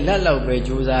လေအလတ်လောက်ပဲ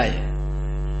ကြိုးစားရင်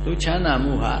သူချမ်းသာ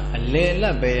မှုဟာအလေအလ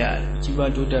တ်ပဲရကြီး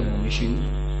ပွားတိုးတက်မှုမရှိဘူး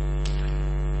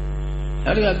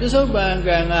နောက်တစ်ခါပစ္စုပန်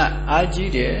ကံကအား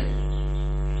ကြီးတယ်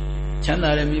ချမ်းသာ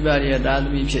တဲ့မိဘရဲ့သားသ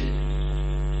မီးဖြစ်တယ်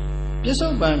ပစ္စု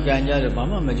ပန်ကံကြတော့ဘာ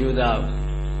မှမကြိုးစားဘူး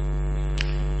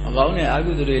အကောင်းနဲ့အ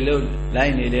ကုသိုလ်တွေလုပ်လို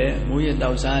က်နေတယ်မူရ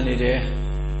တောက်စားနေတယ်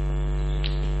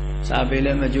စာပေလ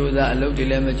ည်းမကြိုးစားအလုပ်တွေ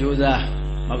လည်းမကြိုးစား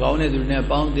မကောင်းတဲ့သူတွေနဲ့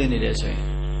ပေါင်းသင်းနေတယ်ဆိုရင်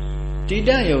တိတ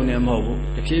န့်ယုံနေမဟုတ်ဘူး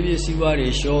တဖြည်းဖြည်းစီးပွားတွေ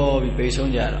လျှောပြီးပိတ်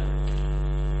ဆုံးကြတော့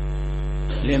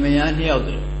လင်မယားနှစ်ယောက်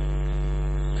တို့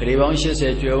ခရီးပေါင်း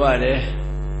80ကျွယ်ရတယ်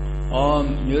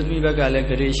။မျိုးသမီးဘက်ကလည်း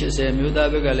ခရီး80မျိုးသား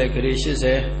ဘက်ကလည်းခရီး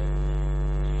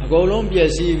80အကုန်လုံးပြ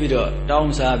ည့်စည်ပြီးတော့တော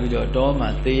င်းစားပြီးတော့တောမှ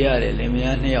သေရတယ်လင်မ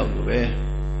ယားနှစ်ယောက်လိုပဲ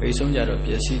ပိတ်ဆုံးကြတော့ပြ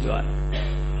ည့်စည်သွားတယ်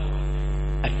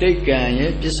။အတိတ်ကံ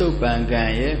ရဲ့ပစ္စုပန်ကံ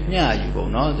ရဲ့မျှယူပုံ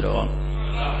နော်သူတော်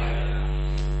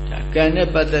ဒါကံနဲ့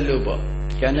ပတ်သက်လို့ပေါ့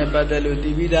ကံနဲ့ပတ်သက်လို့တ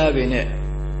ည်ပြီးသားပဲနဲ့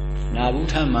Nabu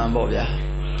Taman Bobia.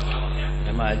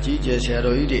 The Majija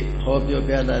Seroidi, Hobio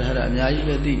Beda had a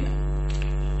Miaibedi.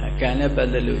 I can't never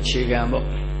the Luchigambo.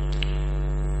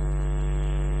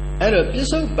 At a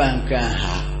piece of banka,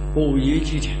 oh, ye.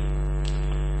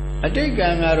 A day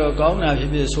gangaro gona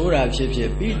pipi sora pipi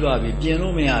bidwa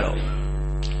piano mearo.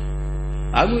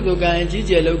 Agudo gan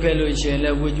jiji local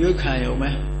chen would you kind of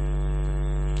man?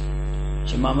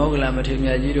 Chimamogla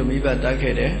Matimia Jido Miba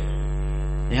Dakede.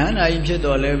 Yana imped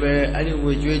or lever, I didn't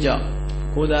would you jump.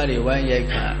 Kodari one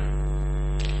yaka.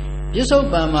 Yes,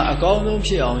 Obama, a golden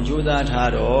pea on Judah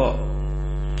Tado.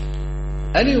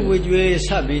 I didn't would you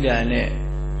sabida ne.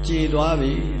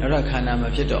 Jidwabi, Rakana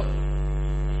Mapito.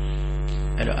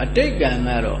 A take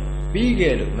Gamaro, big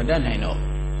Madan Hino,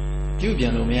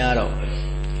 Jubian Lumiaro.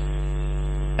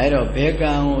 I don't beg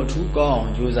or two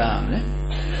gone, Josam.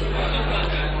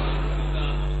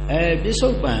 A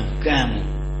Bisoban,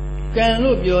 Can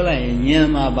look your line,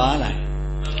 Yama Bala.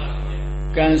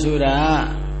 Kansura,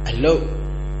 a low.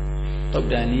 Top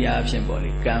Dani Absent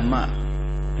Body, Gamma,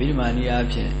 Vilmani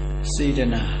Absent,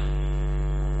 Sidana.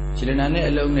 Sirenane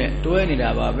alone, 20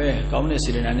 Dababe, Common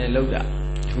Sirenane Loda.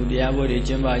 To the Abodi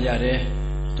Jimba Yare,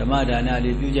 Tamadana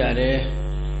di Bujare,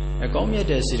 a comia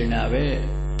de Sirenave,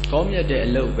 comia de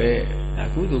Lobe, a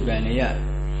Kudu Gania,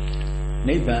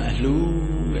 Neighbor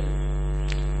Lu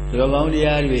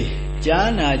Rovondiari,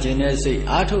 Jana Genesi,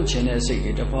 Ato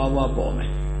Genesi, the power bomb.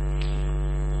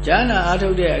 Jana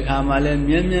Ato de Kamale,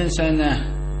 Mian Sana,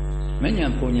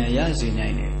 Menyan Punya Yazi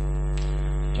Nine,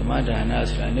 Tamadana,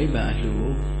 Neighbor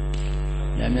Lu,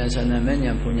 Yamian Sana,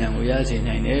 Menyan Punya Yazi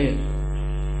Nine.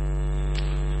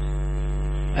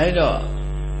 I do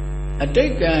a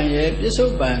take ye,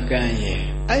 Piso Bankan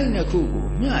ye, I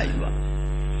Nakugu, Miaiba.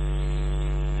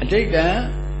 A take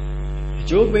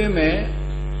Joe Beme,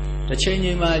 the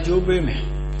changing my Joe Beme.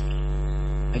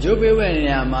 A Joe Beme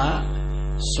Yama,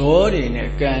 sword in a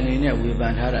gun in a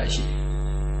Wiban Harashi.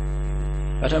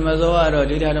 But a Mazoa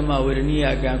did Adama with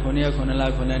Nia Ganconia Conala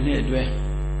Conane,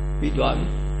 Bidwabi.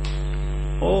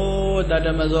 Oh, that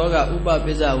a Mazoga Uba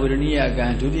Pizza with Nia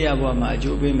Gan to the Abama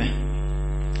Joe Beme.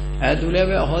 I do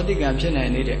level a hot gamption I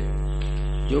needed.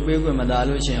 You be with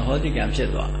Madaluch and hot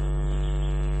gampshetwa.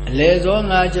 Lezo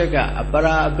Najaga, a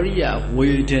para bria,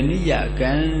 Wiltenia,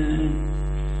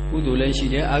 Gan Uduleshi,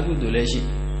 Aguduleshi.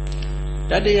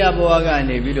 Tadia Boaga and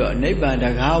a video, neighbor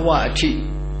Dagawa tea.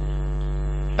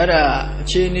 Ada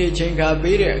Chini Chinka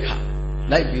Bideka,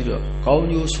 like video, call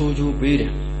you Soju Bid.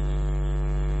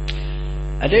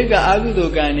 Adega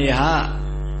Agudu Gani ha.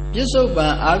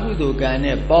 Yesoban Agudo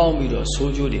Gane, Balmido,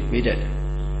 Soju repeated.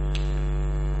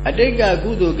 Adega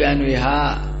Gudo Ganwe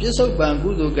ha, Yesoban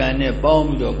Gudo Gane,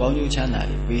 Balmido, Gonu Chana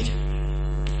repeat.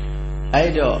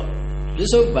 Ido,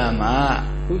 Yesobama,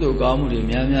 Gudo Gamu,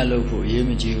 Miamia Loku,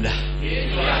 Yemijula.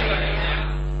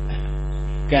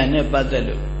 Gane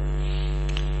Badalu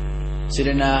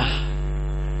Sirena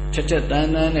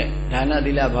Tetatana, Dana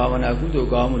Dila Bavana, Gudo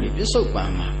Gamu,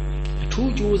 Yesobama,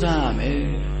 2 Juzam,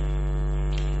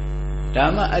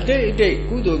 Dama a day,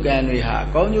 Gudo Ganriha,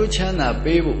 Gonu Chana,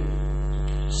 Babu,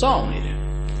 song it.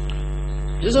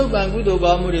 Yesoban Gudo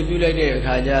Gamu, Bulade,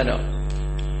 Kajado.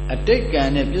 A day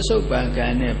Gane, Yesoban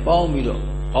Gane, Balmido,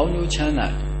 Gonu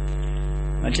Chana.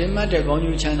 Matemata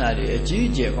Gonu Chana, a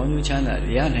Gigi, Gonu Chana,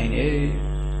 Yanane,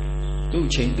 do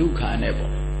chain do carnival.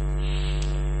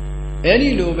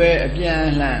 Any lobe a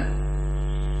pian land.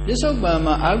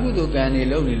 Yesobama Agudo Gani,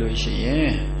 lonely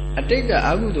Lucian. A take a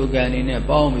Agudo Gani, a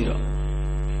Balmido.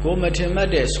 Go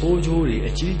mathematics, hold jewelry, a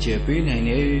teacher, pin and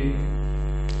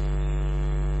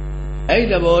a.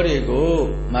 The body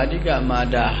go, Madika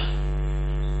Mada.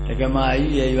 The Gamai,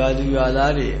 you are the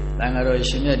Yadari, Langaro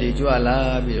Shimia de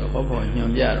Juala, Hopo,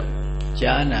 Nyambiaro,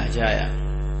 Jana Jaya.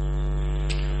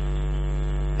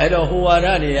 I don't know who are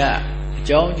there,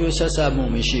 John Jusasa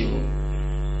Mumishiu.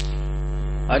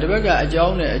 I the beggar a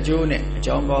John, a June,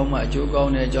 John Goma,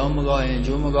 Jugone, John Mago, and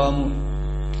Jumagomu.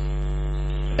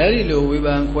 Elilu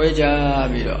Wiban Quaja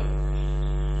Bido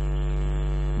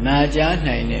Najan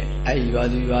Haine,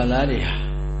 Ayadu Valaria,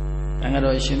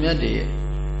 Angaro Shimia,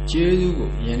 Jedu,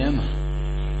 Yenema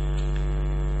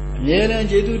Yena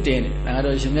Jedu Den,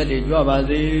 Angaro Shimia,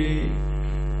 Juabadi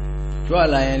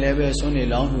Juala and Lebe Sony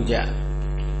Long Huja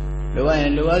Loa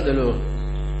and Loa the Lo,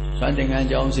 something and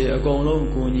Jones a Golo,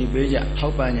 Guni Beja,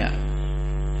 Hopanya.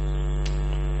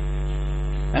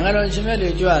 Angaro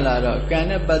Shimia Juala,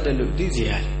 Gana Batalu,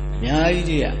 Dizia,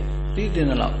 Yadia,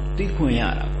 Didinala,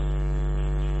 Dikunyara.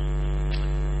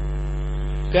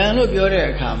 Gano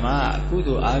Biore Kama,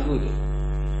 Kudu Agudu.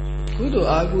 Kudu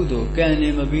Agudu,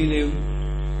 Ganim Abiliu,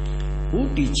 who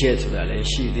teaches that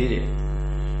she did it.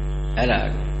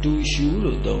 Era, do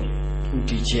shulu though.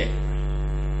 Utiche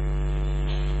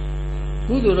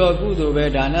Kuduro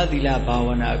Kudobe, Dana Dila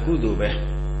Bavana Kudobe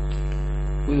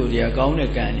Kuduria Gauna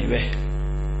Canibe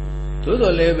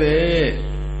Todo Lebe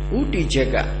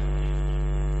Uticheka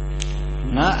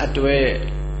Na Atwe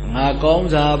Na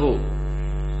Gomzabu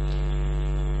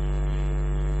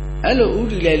Hello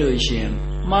Udilation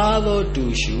Malo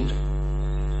Dushu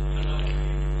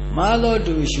Malo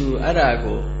Dushu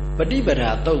Arago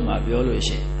Padibara Toma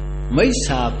Biology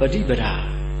Maisa Padibara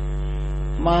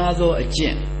Malo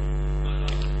Agent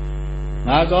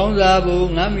Na Gomzabu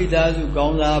Namidazu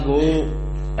Gomzabu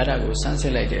Arago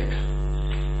Sunset like that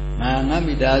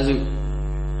Namidazu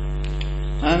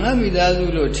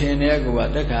Namidazu Tenego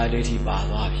at the Kadeti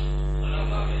Balabi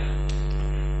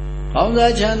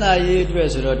Honda Chana ye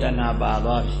dress Rotana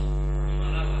Balabi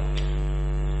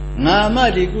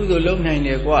Namadi Gudo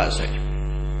Lomnane Quasi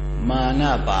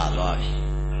Mana Balabi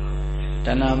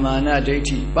Tanamana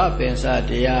Deti Papensa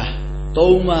dea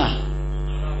Toma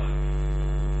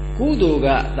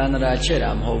Kudoga Tanara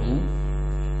Cheram Hobu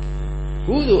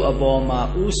Kudo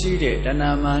Aboma Uside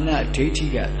Tanamana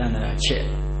Detiga Tanara Chet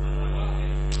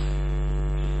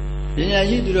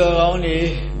Yayi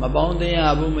Drogoni, Mabonde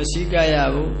Abu Masika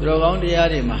Yabu, Drogondi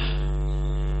Adima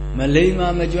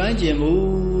Malima Majuanji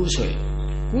Musoi,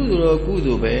 Kudro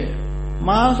Kudube,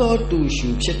 Mazo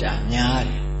Tushu Cheta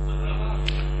Nyari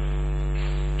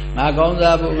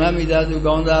Nagonzabu, Namidazu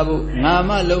Gonzabu,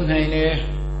 Nama Lomhane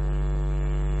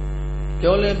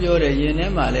Jole Jore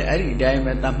Yenemale, Eri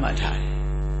Diamond Tamatari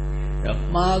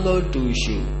Mazo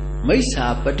Tushu,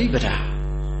 Mesa Padibara,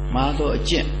 Mazo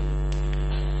Jim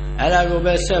Alago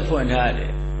Bessa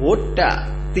Pointade, Wota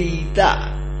Tita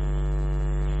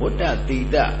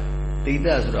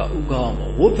Tita's Ugamo,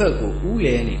 Wopego,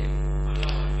 Uleni,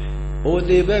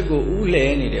 Odebego,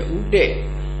 Uleni, Ude.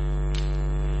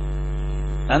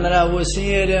 And I was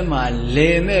seeing them, my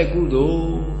leme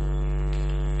gudo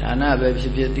Tana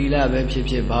Webship, Dila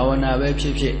Webship, Bavana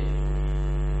Webship.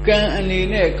 Can any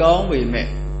neck on with me,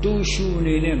 2 shoe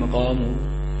name Gamu.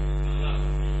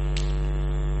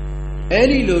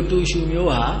 Any low to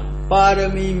Shumioha,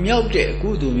 Parami Myoke,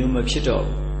 Kudu Mumachito.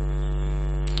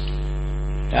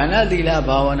 Dana Dila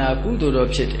Bavana Kudu of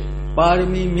Chete,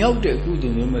 Parami Myoke, Kudu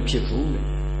Mumachifu.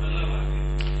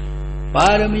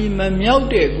 Parami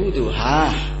Mamyoke, Kudu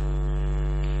Ha.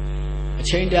 A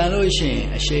chain down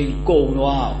ocean, a shame go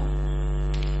wow.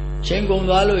 Chain go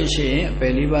wallow ocean,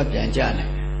 Beliva Pianjana.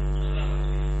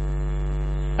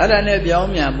 Adane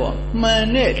Biamiabo,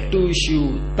 Manet to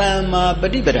shoe, Tama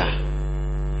Badibara.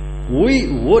 We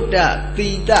would that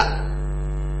Tita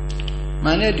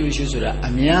Manet to Shusura,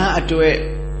 Amia at it,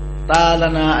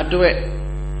 Talana at it,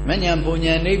 Manyam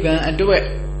Punya Neighbor at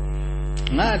it.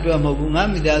 Not to a mobu,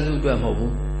 Mamidazu to a mobu,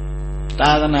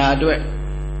 Talana at it.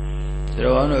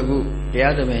 Throw on a good, the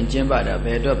other man Jimbada,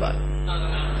 Bedoba.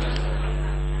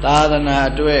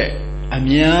 Talana at it,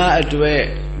 Amia at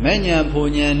it, Manyam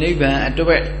Punya Neighbor at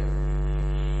it.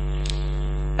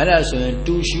 And I said,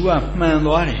 2 Shua, man,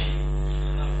 worry.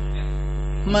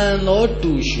 Man not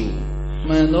to shoe,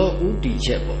 man no uti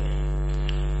chapel.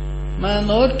 Man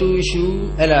not to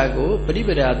shoe, Elago,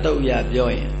 Padibera Toya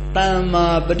Join,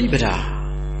 Tama Padibera.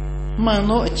 Man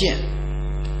no gem.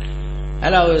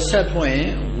 At our set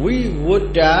point, we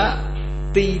would da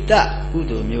Tita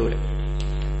Kudo Mure.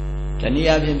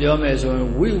 Tania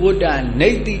Biomeson, we would da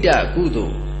Natida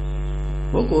Kudo.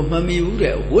 Boko Mami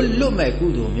would look my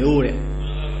Kudo Mure.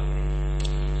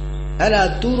 At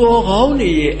a Turo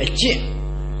only a gem.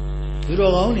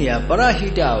 Turogonia,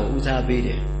 Parahita,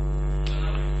 Uzabede.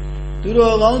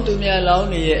 Turogon to me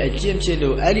alone a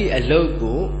Jimsido, Adi a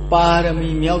logo,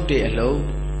 Parami Myote a low.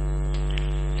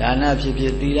 Dana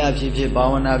Pipit, Dila Pipit,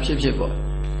 Bawana Pipipo.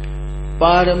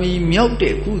 Parami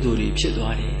Myote, Kuduri,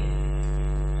 Pitwari.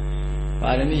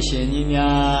 Parami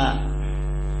Shenia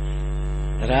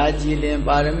Rajilin,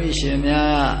 Parami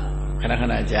Shenia,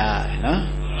 Kanakanaja, no?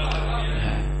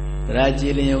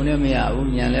 Rajilin, Unemia,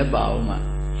 Unian Lebauma.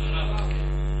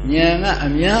 Nyanga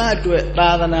amya atwe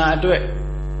tadana atwe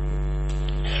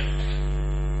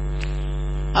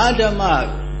Adama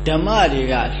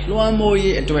Damariga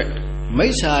Luamoyi atwe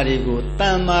Maisarigo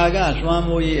Tamaga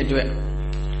Luamoyi atwe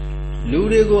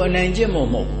Lurigo Ananjemo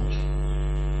Mobo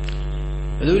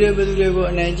Lurigo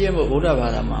Ananjemo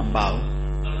Udavara Mambao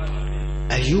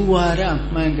Ayuwara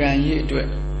Manganyi atwe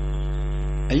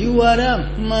Ayuwara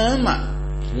Mama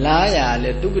Laya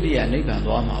le Tuguria Nikan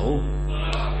Wamao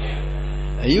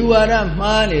You are a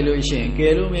man illusion,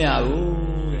 Kerumia,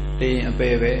 the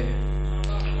baby.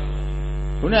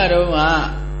 Unaroma,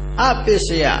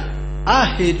 Apesia,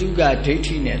 Ahiduga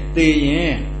taking it, the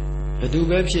yen, the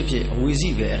Duga Chipi,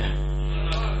 Wizzy Vera.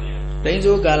 တိုင်း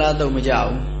စိုးကာလတော့မကြ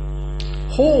ဘူး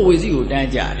ဟိုးဝေစီကိုတန်း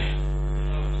ကြတယ်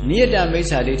နိယတမိစ္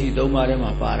ဆာဒိဋ္ဌိ၃ပါးထဲ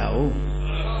မှာပါတာဟုတ်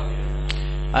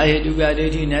အာဟိတုကဒိ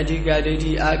ဋ္ဌိနတ္ထိကဒိဋ္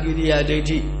ဌိအာကိရိယဒိဋ္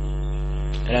ဌိ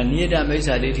အဲ့ဒါနိယတမိစ္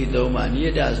ဆာဒိဋ္ဌိ၃ပါးနိယ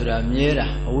တဆိုတာမြဲတာ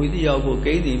အဝိသိရောက်ဖို့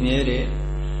ကိန်းစီမြဲတယ်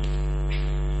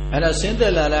အဲ့ဒါဆင်းသ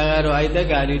က်လာတာကတော့အဲ့တက္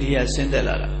ကာဒိဋ္ဌိကဆင်းသက်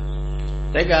လာတာ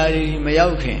တက္ကာဒိဋ္ဌိမရော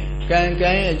က်ခင်ကံကံ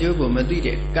ရဲ့အကျိုးကိုမသိ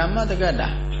တဲ့ကမ္မတက္ကတာ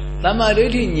သမ္မာဒိ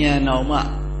ဋ္ဌိဉာဏ်တော်မှ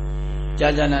ကြာ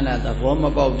ကြာနာနာသဘောမ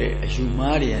ပေါက်တဲ့အယူ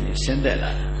မှားတွေကနေဆင်းသက်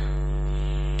လာတာ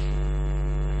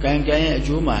ကံကံရဲ့အ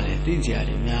ကျိုးမှလည်းသိကြရတ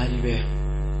ယ်အများကြီးပဲ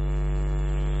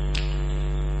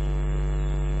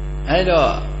အဲ့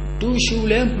တော့တူရှူ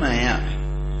လဲမှန်ရ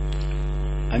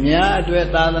အများအတွက်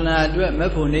သာသနာအတွက်မ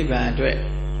ဖို့နိဗ္ဗာန်အတွက်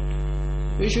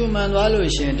တူရှူမှန်သွားလို့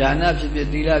ရှင်ဒါနဖြစ်ဖြစ်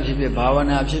သီလဖြစ်ဖြစ်ဘာဝ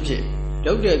နာဖြစ်ဖြစ်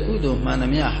လုပ်တဲ့ကုသိုလ်မှန်သ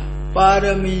မျှပါရ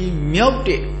မီမြောက်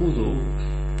တဲ့ကုသိုလ်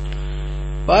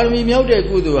ပါရမီမြောက်တဲ့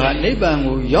ကုသိုလ်ဟာနိဗ္ဗာန်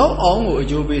ကိုရောက်အောင်ကိုအ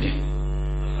ကျိုးပေးတယ်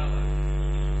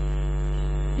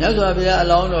မြတ်စွာဘုရားအ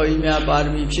လောင်းတော်ကြီးများပါရ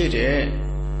မီဖြစ်တဲ့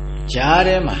ဂျား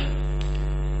ထဲမှာ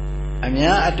အ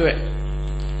များအတွက်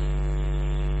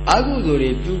အကုသိုလ်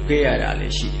တွေပြုခဲ့ရတာလ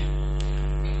ည်းရှိတယ်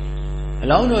အ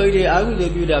လောင်းတော်ကြီးတွေအကုသို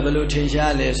လ်ပြုတာဘယ်လိုထင်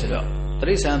ရှားလဲဆိုတော့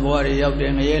တိရစ္ဆာန်ဘဝတွေရောက်တ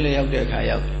ယ်ငရဲလည်းရောက်တဲ့အခါ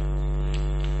ရောက်တယ်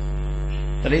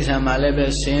တိရစ္ဆာန်မှာလည်းပဲ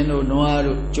ဆင်းတို့နွား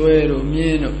တို့ကျွဲတို့မြ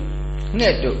င်းတို့ငှ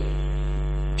က်တို့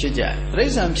ဖြစ်ကြတိရ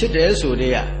စ္ဆာန်ဖြစ်တယ်ဆို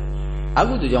တဲ့ကအ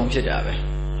ကုသိုလ်ကြောင့်ဖြစ်တာပဲ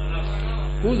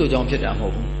ကုသိုလ်ကြောင့်ဖြစ်တာမဟု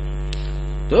တ်ဘူး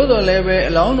သို့တော်လည်းပဲ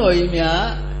အလောင်းတော်ကြီးများ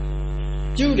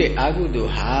ပြုတဲ့အကုသို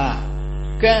လ်ဟာ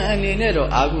ကံအနေနဲ့တော့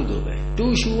အကုသိုလ်ပဲတူ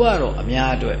ရှူကတော့အများ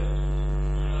အတွက်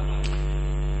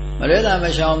မရဲတာမ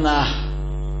ရှောင်သာ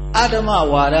အတ္တမ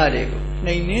ဝါဒတွေကို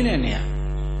နှိမ်နှင်းတဲ့နေရာ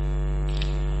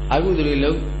အကုသိုလ်တွေ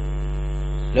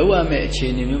လုံးဝမဲ့အခြေ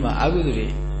အနေမျိုးမှာအကုသိုလ်တွေ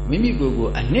မိမိကိုယ်ကို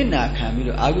အနစ်နာခံပြီး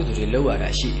တော့အကုသိုလ်တွေလုံးဝတာ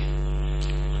ရှိတယ်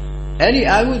အဲ့ဒီ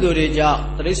အကုသိုလ်တွေကြောင့်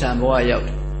တိရစ္ဆာန်ဘဝရောက်တ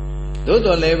ယ်သို့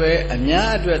တော်လည်းပဲအများ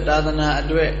အတွက်သာသနာအ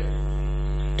တွက်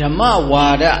ဓမ္မဝါ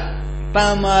ဒတ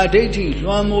မ္မာဒိဋ္ဌိ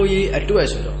လွှမ်းမိုးရေးအတွက်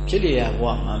ဆိုတော့ဖြစ်လျာဘဝ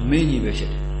မှာမင်းကြီးပဲဖြစ်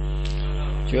တယ်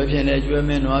ကျွဲဖြစ်လဲကျွဲမ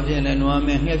င်းနွားဖြစ်လဲနွားမ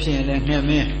င်းငှက်ဖြစ်လဲငှက်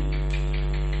မင်း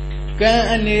ကံ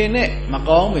အနေနဲ့မ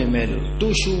ကောင်းပေမဲ့လို့တူ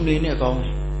ရှူနေနဲ့ကောင်းတ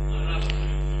ယ်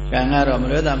ကံကတော့မ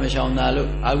လွဲတာမရှောင်တာလို့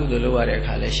အကုသိုလ်လုပ်ရတဲ့အ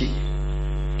ခါလည်းရှိ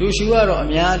တူရှူကတော့အ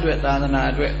များအတွက်သာသနာ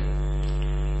အတွက်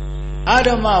အဓ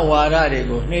မ္မဝါဒတွေ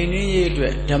ကိုနှိမ်နှင်းရေးအတွ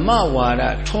က်ဓမ္မဝါဒ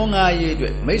ထွန်းကားရေးအတွ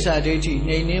က်မိစ္ဆာဒိဋ္ဌိ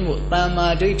နှိမ်နှင်းမှုတမ္မာ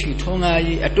ဒိဋ္ဌိထွန်းကား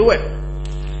ရေးအတွက်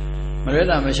မလွဲ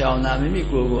တာမရှောင်တာမိမိ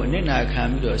ကိုယ်ကိုအနစ်နာခံ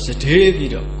ပြီးတော့စတေး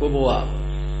ပြီးတော့ကိုယ်ဘဝ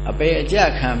အပေအကျ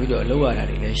ခံပြီးတော့လုပ်ရတာ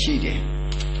တွေလည်းရှိတယ်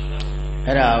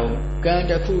အဲ့ဒါကိုကံ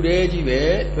တစ်ခုတည်းကြီးပဲ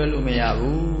တွဲလို့မရ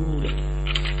ဘူးတဲ့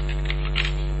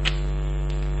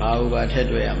ဘာဥပါထက်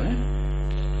တွဲရမလဲ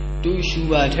တူရှူ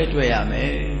ပါထက်တွဲရမ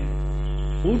ယ်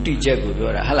ဥတီချက်ကို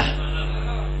ပြောတာဟုတ်လား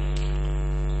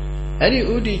အဲ့ဒီ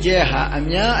ဥတီချက်ဟာအ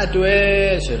များအတွက်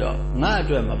ဆိုတော့ငါအ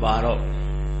တွက်မပါတော့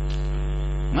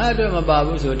ငါအတွက်မပါ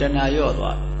ဘူးဆိုတဏှာလျော့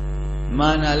သွားမာ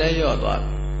နလည်းလျော့သွား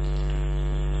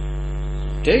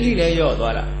ဒိဋ္ဌိလည်းလျော့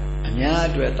သွားတာအများ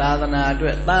အတွက်သာသနာအတွ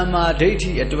က်တမ္မာဒိဋ္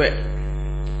ဌိအတွက်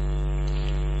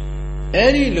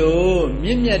အဲ့ဒီလိုမြ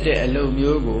င့်မြတ်တဲ့အလုပ်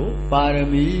မျိုးကိုပါရ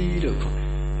မီလို့ခေါ်တယ်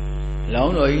။လော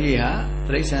င်းတော်ကြီးတွေဟာ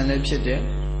တိရစ္ဆာန်လည်းဖြစ်တယ်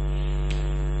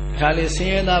။ခါလေးဆ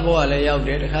င်းရဲသားဘဝလည်းရောက်တ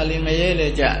ယ်။တခါလေးငရဲလ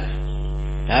ည်းကြတယ်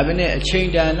။ဒါပဲနဲ့အချိန်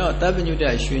တန်တော့တပ္ပညုတ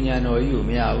ရွှေဉာဏ်တော်ကြီးကို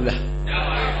မရဘူးလား။ရ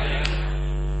ပါဘူး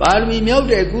။ပါရမီမြောက်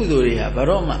တဲ့ကုသိုလ်တွေဟာဘယ်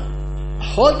တော့မှ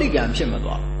ဟောတိကံဖြစ်မ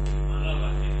သွားဘူး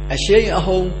။အရှိန်အ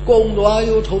ဟုန်ကုန်သွား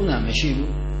ရိုးထုံးတာမရှိ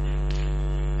ဘူး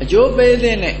။အကျိုးပေး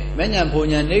တဲ့နဲ့မဉ္ဇဉ်ဘုံ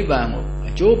ဉာဏ်နိဗ္ဗာန်ကို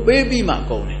အကျိုးပေးပြီးမှ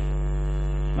ကုန်တယ်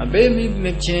မပေးမိမ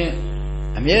ချင်း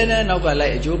အမြဲတမ်းနောက်ကလို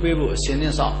က်အကျိုးပေးဖို့အစဉ်သ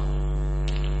င်းဆောင်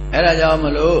အဲ့ဒါကြောင့်မ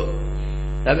လို့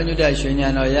တပ္ပညုတရွှေဉာ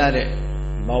ဏ်တော်ရတဲ့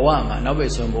ဘဝမှာနောက်ပိ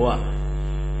တ်ဆုံးဘဝ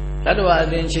တတ္တဝအ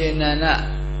သင်္ချေနန္ဒ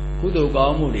ကုသိုလ်ကော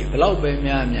င်းမှုတွေဘလောက်ပဲ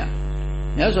များများ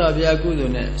မြတ်စွာဘုရားကုသို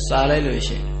လ်နဲ့စားလိုက်လို့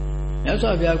ရှိရင်မြတ်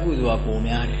စွာဘုရားကုသိုလ်ကပုံ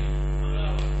များတယ်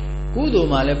ကုသိုလ်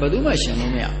မှာလည်းဘယ်သူမှရှင်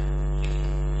လို့မရ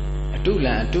အတု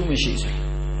လံအတုမရှိဆို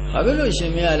ဘာဖြစ်လို့ရှ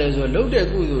င်မရလဲဆိုတော့လှုပ်တဲ့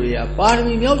ကုသိုလ်တွေကပါရ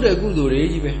မီမြောက်တဲ့ကုသိုလ်တွေ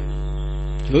ကြီးပဲ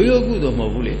ရိုးရိုးကုသိုလ်မဟု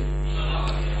တ်ဘူးလေ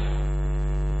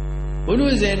ဘုရု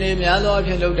ဇင်တွေများသောအ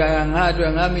ဖြစ်လှုပ်တာကငါအတွ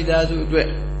က်ငါမိသားစုအတွက်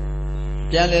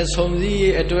ပြန်လဲဆုံစည်း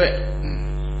ရေးအတွက်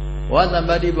ဝါသံ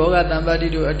ပါတိဘောဂသံပါတိ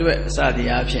တို့အတွက်အစသည်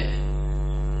အားဖြင့်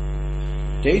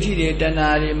ဒိဋ္ဌိတွေတဏှာ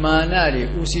တွေမာနတွေဥ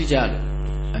သိကြလို့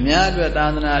အများအတွက်သာ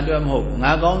သနာအတွက်မဟုတ်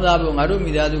ငါကောင်းစားဖို့ငါတို့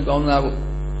မိသားစုကောင်းစားဖို့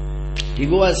ဒီ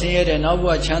ဘဝဆင်းရဲတဲ့နောက်ဘ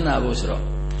ဝချမ်းသာဖို့ဆိုတော့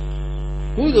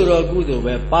ကုသိုလ်တော့ကုသိုလ်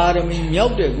ပဲပါရမီမြော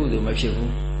က်တဲ့ကုသိုလ်မဖြစ်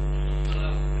ဘူး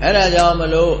အဲ့ဒါကြောင့်မ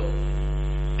လို့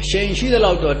အရှိန်ရှိသ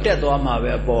လောက်တော့တက်သွားမှာ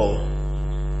ပဲအပေါ်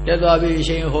တက်သွားပြီးအ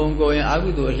ချိန်ဟုန်ကိုရင်အကု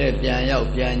သိုလ်လှည့်ပြန်ရောက်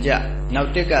ပြန်ကြနောက်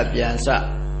တက်ကပြန်စ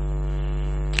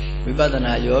ဝိပဿ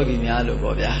နာယောဂီများလို့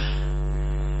ပေါ့ဗျာ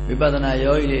ဝိပဿနာ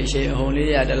ယောဂီတွေအချိန်ဟုန်လေး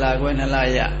ရ1လခွဲ2လ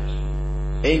ရ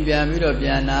အိမ်ပြန်ပြီးတော့ပြ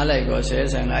န်နားလိုက်တော့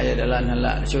15ရက်1လ2လ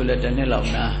တချို့လည်းတစ်နှစ်လောက်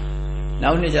နား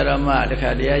နောက်နှစ်ကျတော့မှတခါ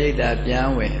တရားရိပ်တာပြန်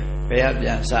ဝင်ဘယ်ကပြ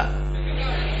န်စ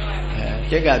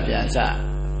တက်ကပြန်စ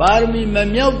ပါရမီမ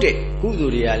မြောက်တဲ့ကုသို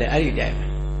လ်တွေကလည်းအဲ့ဒီတိုင်းပဲ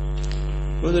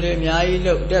ကုသိုလ်တွေအများကြီး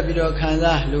လုပ်တက်ပြီးတော့ခံ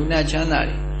စားလူနဲ့ချမ်းသာတ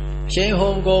ယ်အချိန်ဟု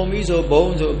န်ကုန်ပြီဆိုဘုံ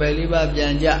ဆိုပဲလေးပါပြ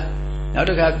န်ကြနောက်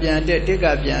တစ်ခါပြန်တက်က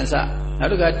ပြန်စနော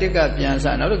က်တစ်ခါတက်ကပြန်စ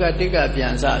နောက်တစ်ခါတက်ကပြ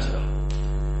န်စဆိုတော့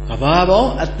ကဘာပေါ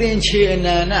င်းအသင်္ချေအန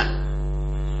န္တ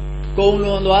ကုံ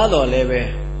လွန်သွားတော်လည်းပဲ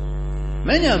မ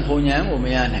ဉ္ဇဉ်ဘုံဉဏ်ကိုမ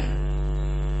ရနိုင်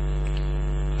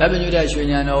တပ်ပညုတရွှေ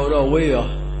ဉဏ်တော်တော့ဝေးရော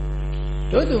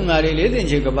တို့သူငါတွေလေးသင်္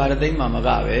ချေကဘာတသိမ်းမှမက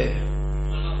ပဲ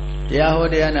တရားဟော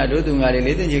တရားနာတို့သူငါတွေ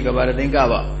လေးသင်္ချေကဘာတသိမ်းက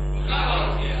ပါ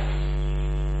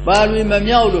ပါရမီမ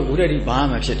မြောက်လို့ဘုရားဒီဘာ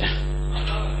မှဖြစ်တာ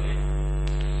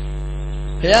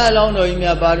ဘုရားအလောင်းတော်ကြီး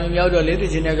များပါရမီမြောက်တော့လေးသ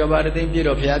င်္ချေနဲ့ကဘာတသိမ်းပြည့်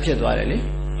တော့ဘုရားဖြစ်သွားတယ်လေ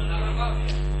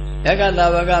ယက္ခသာ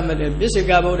ဝကမထေပစ္စေ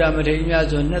ကဗုဒ္ဓမထေရများ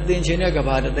ဆို2သင်္ချေနဲ့က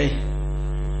ဘာတသိမ်း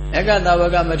ယက္ခသာဝ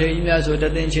ကမထေရများဆို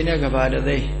3သင်္ချေနဲ့ကဘာတ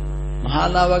သိမ်းမဟာ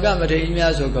သာဝကမထေရ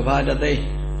များဆိုကဘာတသိမ်း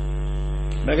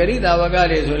ပဂရိသာဝက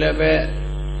တွေဆိုလည်းပဲ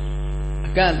အ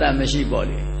ကန့်အသတ်မရှိပေါ့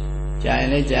လေကြာရင်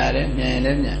လည်းကြာတယ်မြန်ရင်လ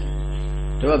ည်းမြန်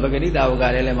တို့ကပဂရိသာဝက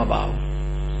လည်းမပါဘူး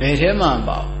ဘယ်ထဲမှမ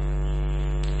ပါဘူး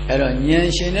အဲ့တော့ဉာဏ်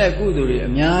ရှင်တဲ့ကုသိုလ်တွေအ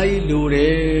များကြီးလိုတ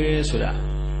ယ်ဆိုတာ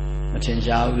မထင်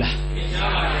ရှားဘူးလားထင်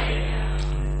ရှားပါဘူး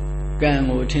ကံ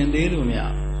ကိုထင်သေးလို့မရ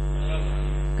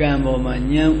ဘူးကံပေါ်မှာ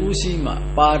ဉာဏ်ဥစည်းမှ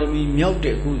ပါရမီမြောက်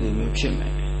တဲ့ကုသိုလ်မျိုးဖြစ်မ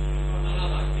ယ်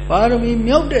ပါရမီ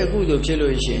မြောက်တဲ့ကုသိုလ်ဖြစ်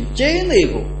လို့ရှိရင်ကျင်းသေး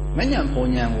ကိုမဉ္ဇဉ်ဘုံ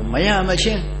ဉဏ်ကိုမရမချ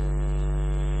င်း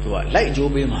သူကလိုက်အ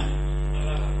ကျိုးပေးမှာ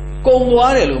ကုံ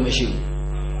သွားတယ်လို့မရှိဘူး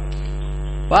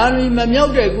ပါရမီမမြော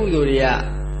က်တဲ့ကုသိုလ်တွေက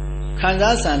ခံ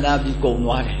စားဆန္ဒပြီးကုံ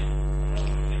သွားတယ်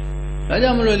ဒါ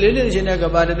ကြောင့်မလို့လေးသိင်ချင်းတဲ့က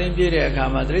ဘာတသိန်းပြည့်တဲ့အခါ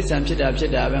မှာတိရစ္ဆာန်ဖြစ်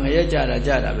တာပဲငရဲကြ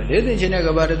တာပဲလေးသိင်ချင်းတဲ့က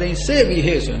ဘာတသိန်းစေ့ပြီး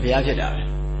ဟဲ့ဆိုရင်ဘုရားဖြစ်တာပဲ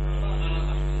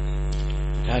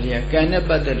ဒါတည်းကံနဲ့ပ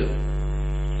တ်သက်လို့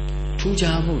ထူး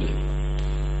ခြားမှုတွေ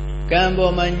ကံ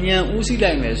ပေါ်မှာဉာဏ်ဥသိ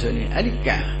လိုက်မယ်ဆိုရင်အဲ့ဒီ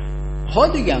ကံဟော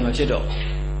တိကံမဖြစ်တော့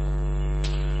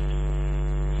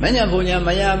မဉ္ဇဉ်ဘုံဉာဏ်မ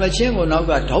ရမချင်းကိုနောက်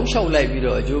ကထောက်လျှောက်လိုက်ပြီး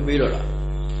တော့အကျိုးပေးတော့တာ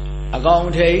အကောင်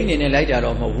ထေကြီးအနေနဲ့လိုက်တာ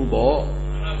တော့မဟုတ်ဘူးပေါ့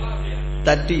တ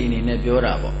တ္တိအနေနဲ့ပြော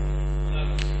တာပေါ့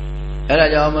အဲ့ဒါ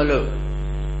ကြောင့်မလို့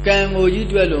ကံကိုကြီး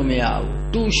တွက်လို့မရဘူး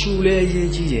တူရှူလဲရေး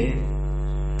ကြီးတယ်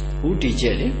ဝုတ္တိချ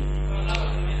က်လေ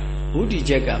ဝုတ္တိ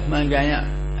ချက်ကမှန်ကန်ရ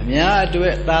အများအတွ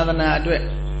က်သာသနာအတွက်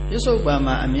ပြစ္ဆုတ်ပံ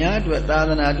မှာအများအတွက်သာသ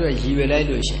နာအတွက်ရည်ရွယ်လိုက်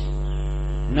လို့ရှိရင်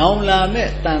နောင်လာမဲ့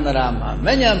တန်တရာမှာမ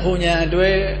ဉ္ဇဉ်ဘုံဉဏ်အတွ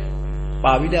က်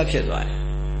ပါပြီးသားဖြစ်သွားတယ်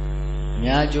အ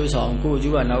များကျိုးဆောင်ကို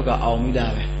ကျိုးကနောက်ကအောင်ပြီး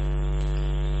သားပဲ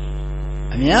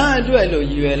အများအတွက်လို့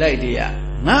ရည်ရွယ်လိုက်တည်းက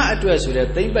ငါအတွက်ဆိုတဲ့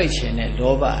သိမ့်ပိုက်ခြင်းနဲ့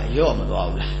လောဘရော့မသွား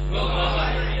ဘူးလား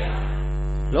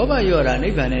လောဘရော့တာနိ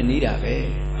ဗ္ဗာန်နဲ့နီးတာပဲ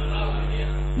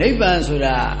နိဗ္ဗာန်ဆို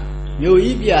တာမြို့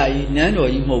ကြီးပြကြီးနန်း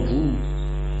တော်ကြီးမဟုတ်ဘူး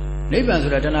နိဗ္ဗာန်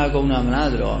ဆိုတာတဏှာကုန်တာမလား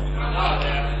ဆိုတော့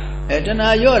တဏှာ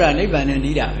ရော့တာနိဗ္ဗာန်နဲ့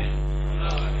နီးတာပဲ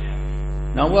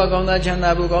နောက်ဘဝကောင်းသားချမ်းသာ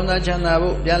ဖို့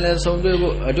ပြန်လဲဆုံတွေ့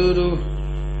ဖို့အတူတူ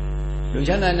လူ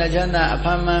ချမ်းသာနဲ့ချမ်းသာအဖ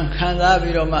မ်းမှန်ခံစား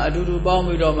ပြီးတော့မှအတူတူပေါင်း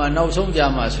ပြီးတော့မှနောက်ဆုံးကြ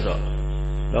မှာဆိုတော့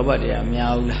လောဘတရား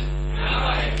များဘူးလားများ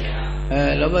ပါရဲ့ဗျာ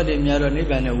လောဘတွေများတော့နိဗ္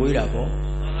ဗာန်နဲ့ဝေးတာပေါ့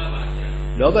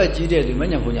လောဘကြီးတဲ့သူမဉ္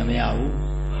ဇဉ်ဘုံဉဏ်မရဘူး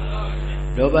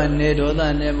လောဘနဲ့ဒေါသ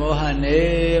နဲ့မောဟ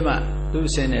နဲ့မှသူ့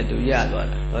ဆင်းနဲ့သူရသွား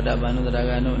တာသောတာပန်တို့သရ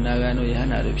ဂံတို့အနာဂံတို့ယဟန္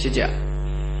တာတို့ဖြစ်ကြ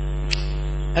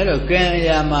အဲ့တော့ကံအ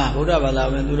ရာမှာဗုဒ္ဓဘာသာ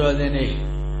ဝင်သူတော်စင်တွေ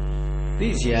သိ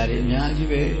စရာတွေအများကြီး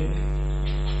ပဲ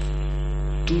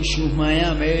သူရှုမှန်ရ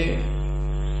မယ်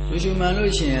သူရှုမှန်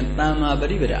လို့ရှိရင်တမ္မာပ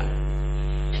ရိပဒ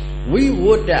ဝိဝ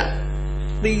တ္တ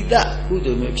သီတကု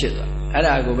သိုလ်မျိုးဖြစ်သွားအဲ့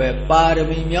ဒါကိုပဲပါရ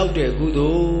မီမြောက်တဲ့ကု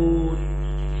သိုလ်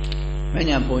မဉ္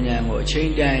ဇဉ်ဘုံဉဏ်ကိုအချိန်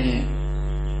တန်ရင်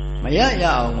မရရ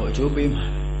အောင်ကိုအကျိုးပေးမှာ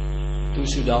သူ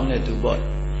ရှုတောင်းတဲ့သူပေါ့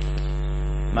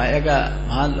မယက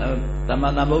မဟာသမ္မာ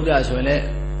သမ္ဗုဒ္ဓဆိုရင်လည်း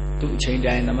သူအချိန်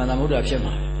တိုင်းသမ္မာသမ္ဗုဒ္ဓဖြစ်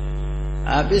မှာ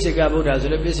ပစ္စေကဗုဒ္ဓဆို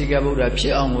လည်းပစ္စေကဗုဒ္ဓဖြ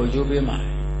စ်အောင်ကိုအကျိုးပေးမှာ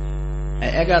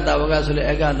ဧကသာဝကဆိုလည်း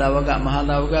ဧကသာဝကမဟာ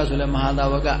သာဝကဆိုလည်းမဟာသာ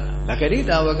ဝကဗဂရိ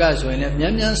သာဝကဆိုရင်လည်းမြ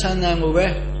န်မြန်ဆန်းဆန်းကိုပဲ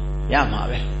ရမှာ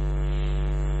ပဲ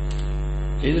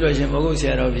ဒီလိုရှင်ဘုဂုတ်ဆ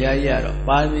ရာတော်ဘုရားကြီးကတော့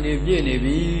ပါရမီတွေပြည့်နေ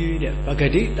ပြီတဲ့ဗဂ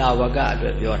ရိသာဝကအတွ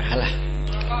က်ပြောတာဟုတ်လား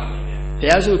ဘု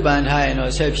ရားစုပန်ထားရင်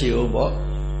တော့ဆက်ဖြစ်အောင်ပေါ့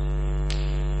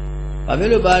ဘာဖြစ်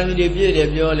လို့ပါရမီတွေပြည့်တယ်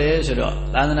ပြောလဲဆိုတော့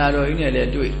သာသနာတော်ကြီးနဲ့လ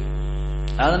ည်းတွေ့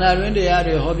သာသနာတွင်တရား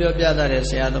တွေဟောပြောပြသတဲ့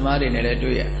ဆရာသမားတွေနဲ့လည်း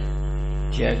တွေ့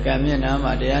ရကံမျက်နှာ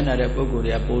မှာတရားနာတဲ့ပုဂ္ဂိုလ်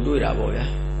တွေကပို့တွေ့တာပေါ့ဗျာ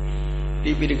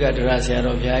တိပိဋကဒရဆရာ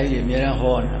တော်ဘုရားကြီးတွေအများ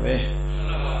ဟောနေတာပဲ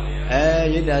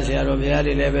ရိတ္တဆရာတော်ဘုရား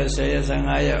တွေလည်းပဲ10ရက်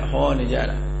15ရက်ဟောနေကြ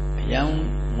တာအယံ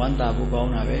ဝန္တာဖို့ကော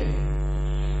င်းတာပဲ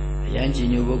အယံကြည်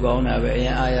ညိုဖို့ကောင်းတာပဲအ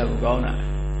ယံအားရဖို့ကောင်းတာ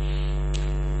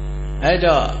အဲ့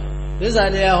တော့သစ္စာ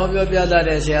တရားဟောပြောပြသ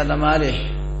တဲ့ဆရာသမားတွေ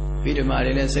ဗိဓမာ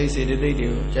တွေလည်းစိတ်စေတသိက်တွေ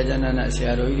ကိုကြာကြာနာနာဆ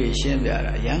ရာတော်ကြီးတွေရှင်းပြ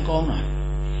တာအယံကောင်းတာ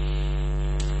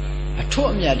အထွတ်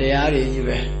အမြတ်တရားတွေကြီး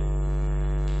ပဲ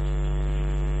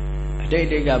အတိ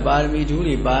တ်ကပါရမီဓု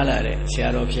တွေပါလာတဲ့ဆရာ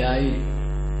တော်ဘုရားကြီး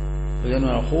ဘုရား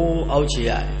တော်ဟိုးအောက်ခြေ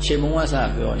ရခြေမုံဝဆ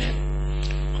ပြောနေ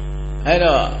အဲ့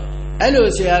တော့အဲ့လို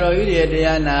ဆရာတော်ကြီးတွေတ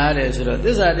ရားနာရတယ်ဆိုတော့သ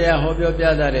စ္စာတရားဟောပြောပြ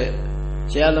သတဲ့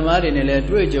ဆရာသမားတွေနဲ့လည်း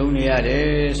တွေ့ကြုံနေရတ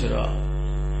ယ်ဆိုတော့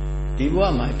ဒီဘဝ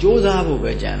မှာကြိုးစားဖို့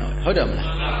ပဲကြံတော့ဟုတ်တယ်မလား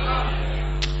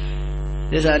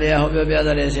သစ္စာတရားဟောပြောပြသ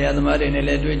တဲ့ဆရာသမားတွေနဲ့လ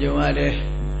ည်းတွေ့ကြုံရတယ်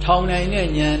ထောင်နိုင်တဲ့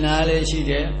ဉာဏ်နာလည်းရှိ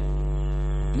တယ်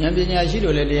ဉာဏ်ပညာရှိ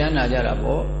လို့လည်းတရားနာကြတာ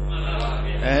ပေါ့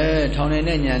ထောင်နိုင်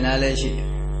တဲ့ဉာဏ်နာလည်းရှိတယ်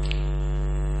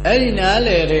အဲ့ဒီနား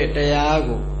လေတဲ့တရား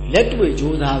ကိုလက်တွေ့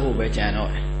ကြိုးစားဖို့ပဲကြံ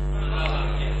တော့တယ်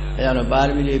အဲကြောင့်ပါရ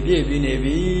မီတွေပြည့်ပြီးနေ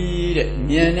ပြီတဲ့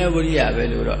ဉာဏ်နဲ့ဝိရိယပဲ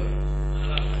လို့တော့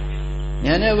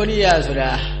ဉာဏ်နဲ့ဝိရိယဆိုတာ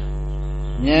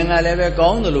ဉာဏ်ကလည်းပဲကော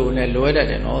င်းသလိုနဲ့လွဲတတ်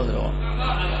တယ်နော်ဆိုတော့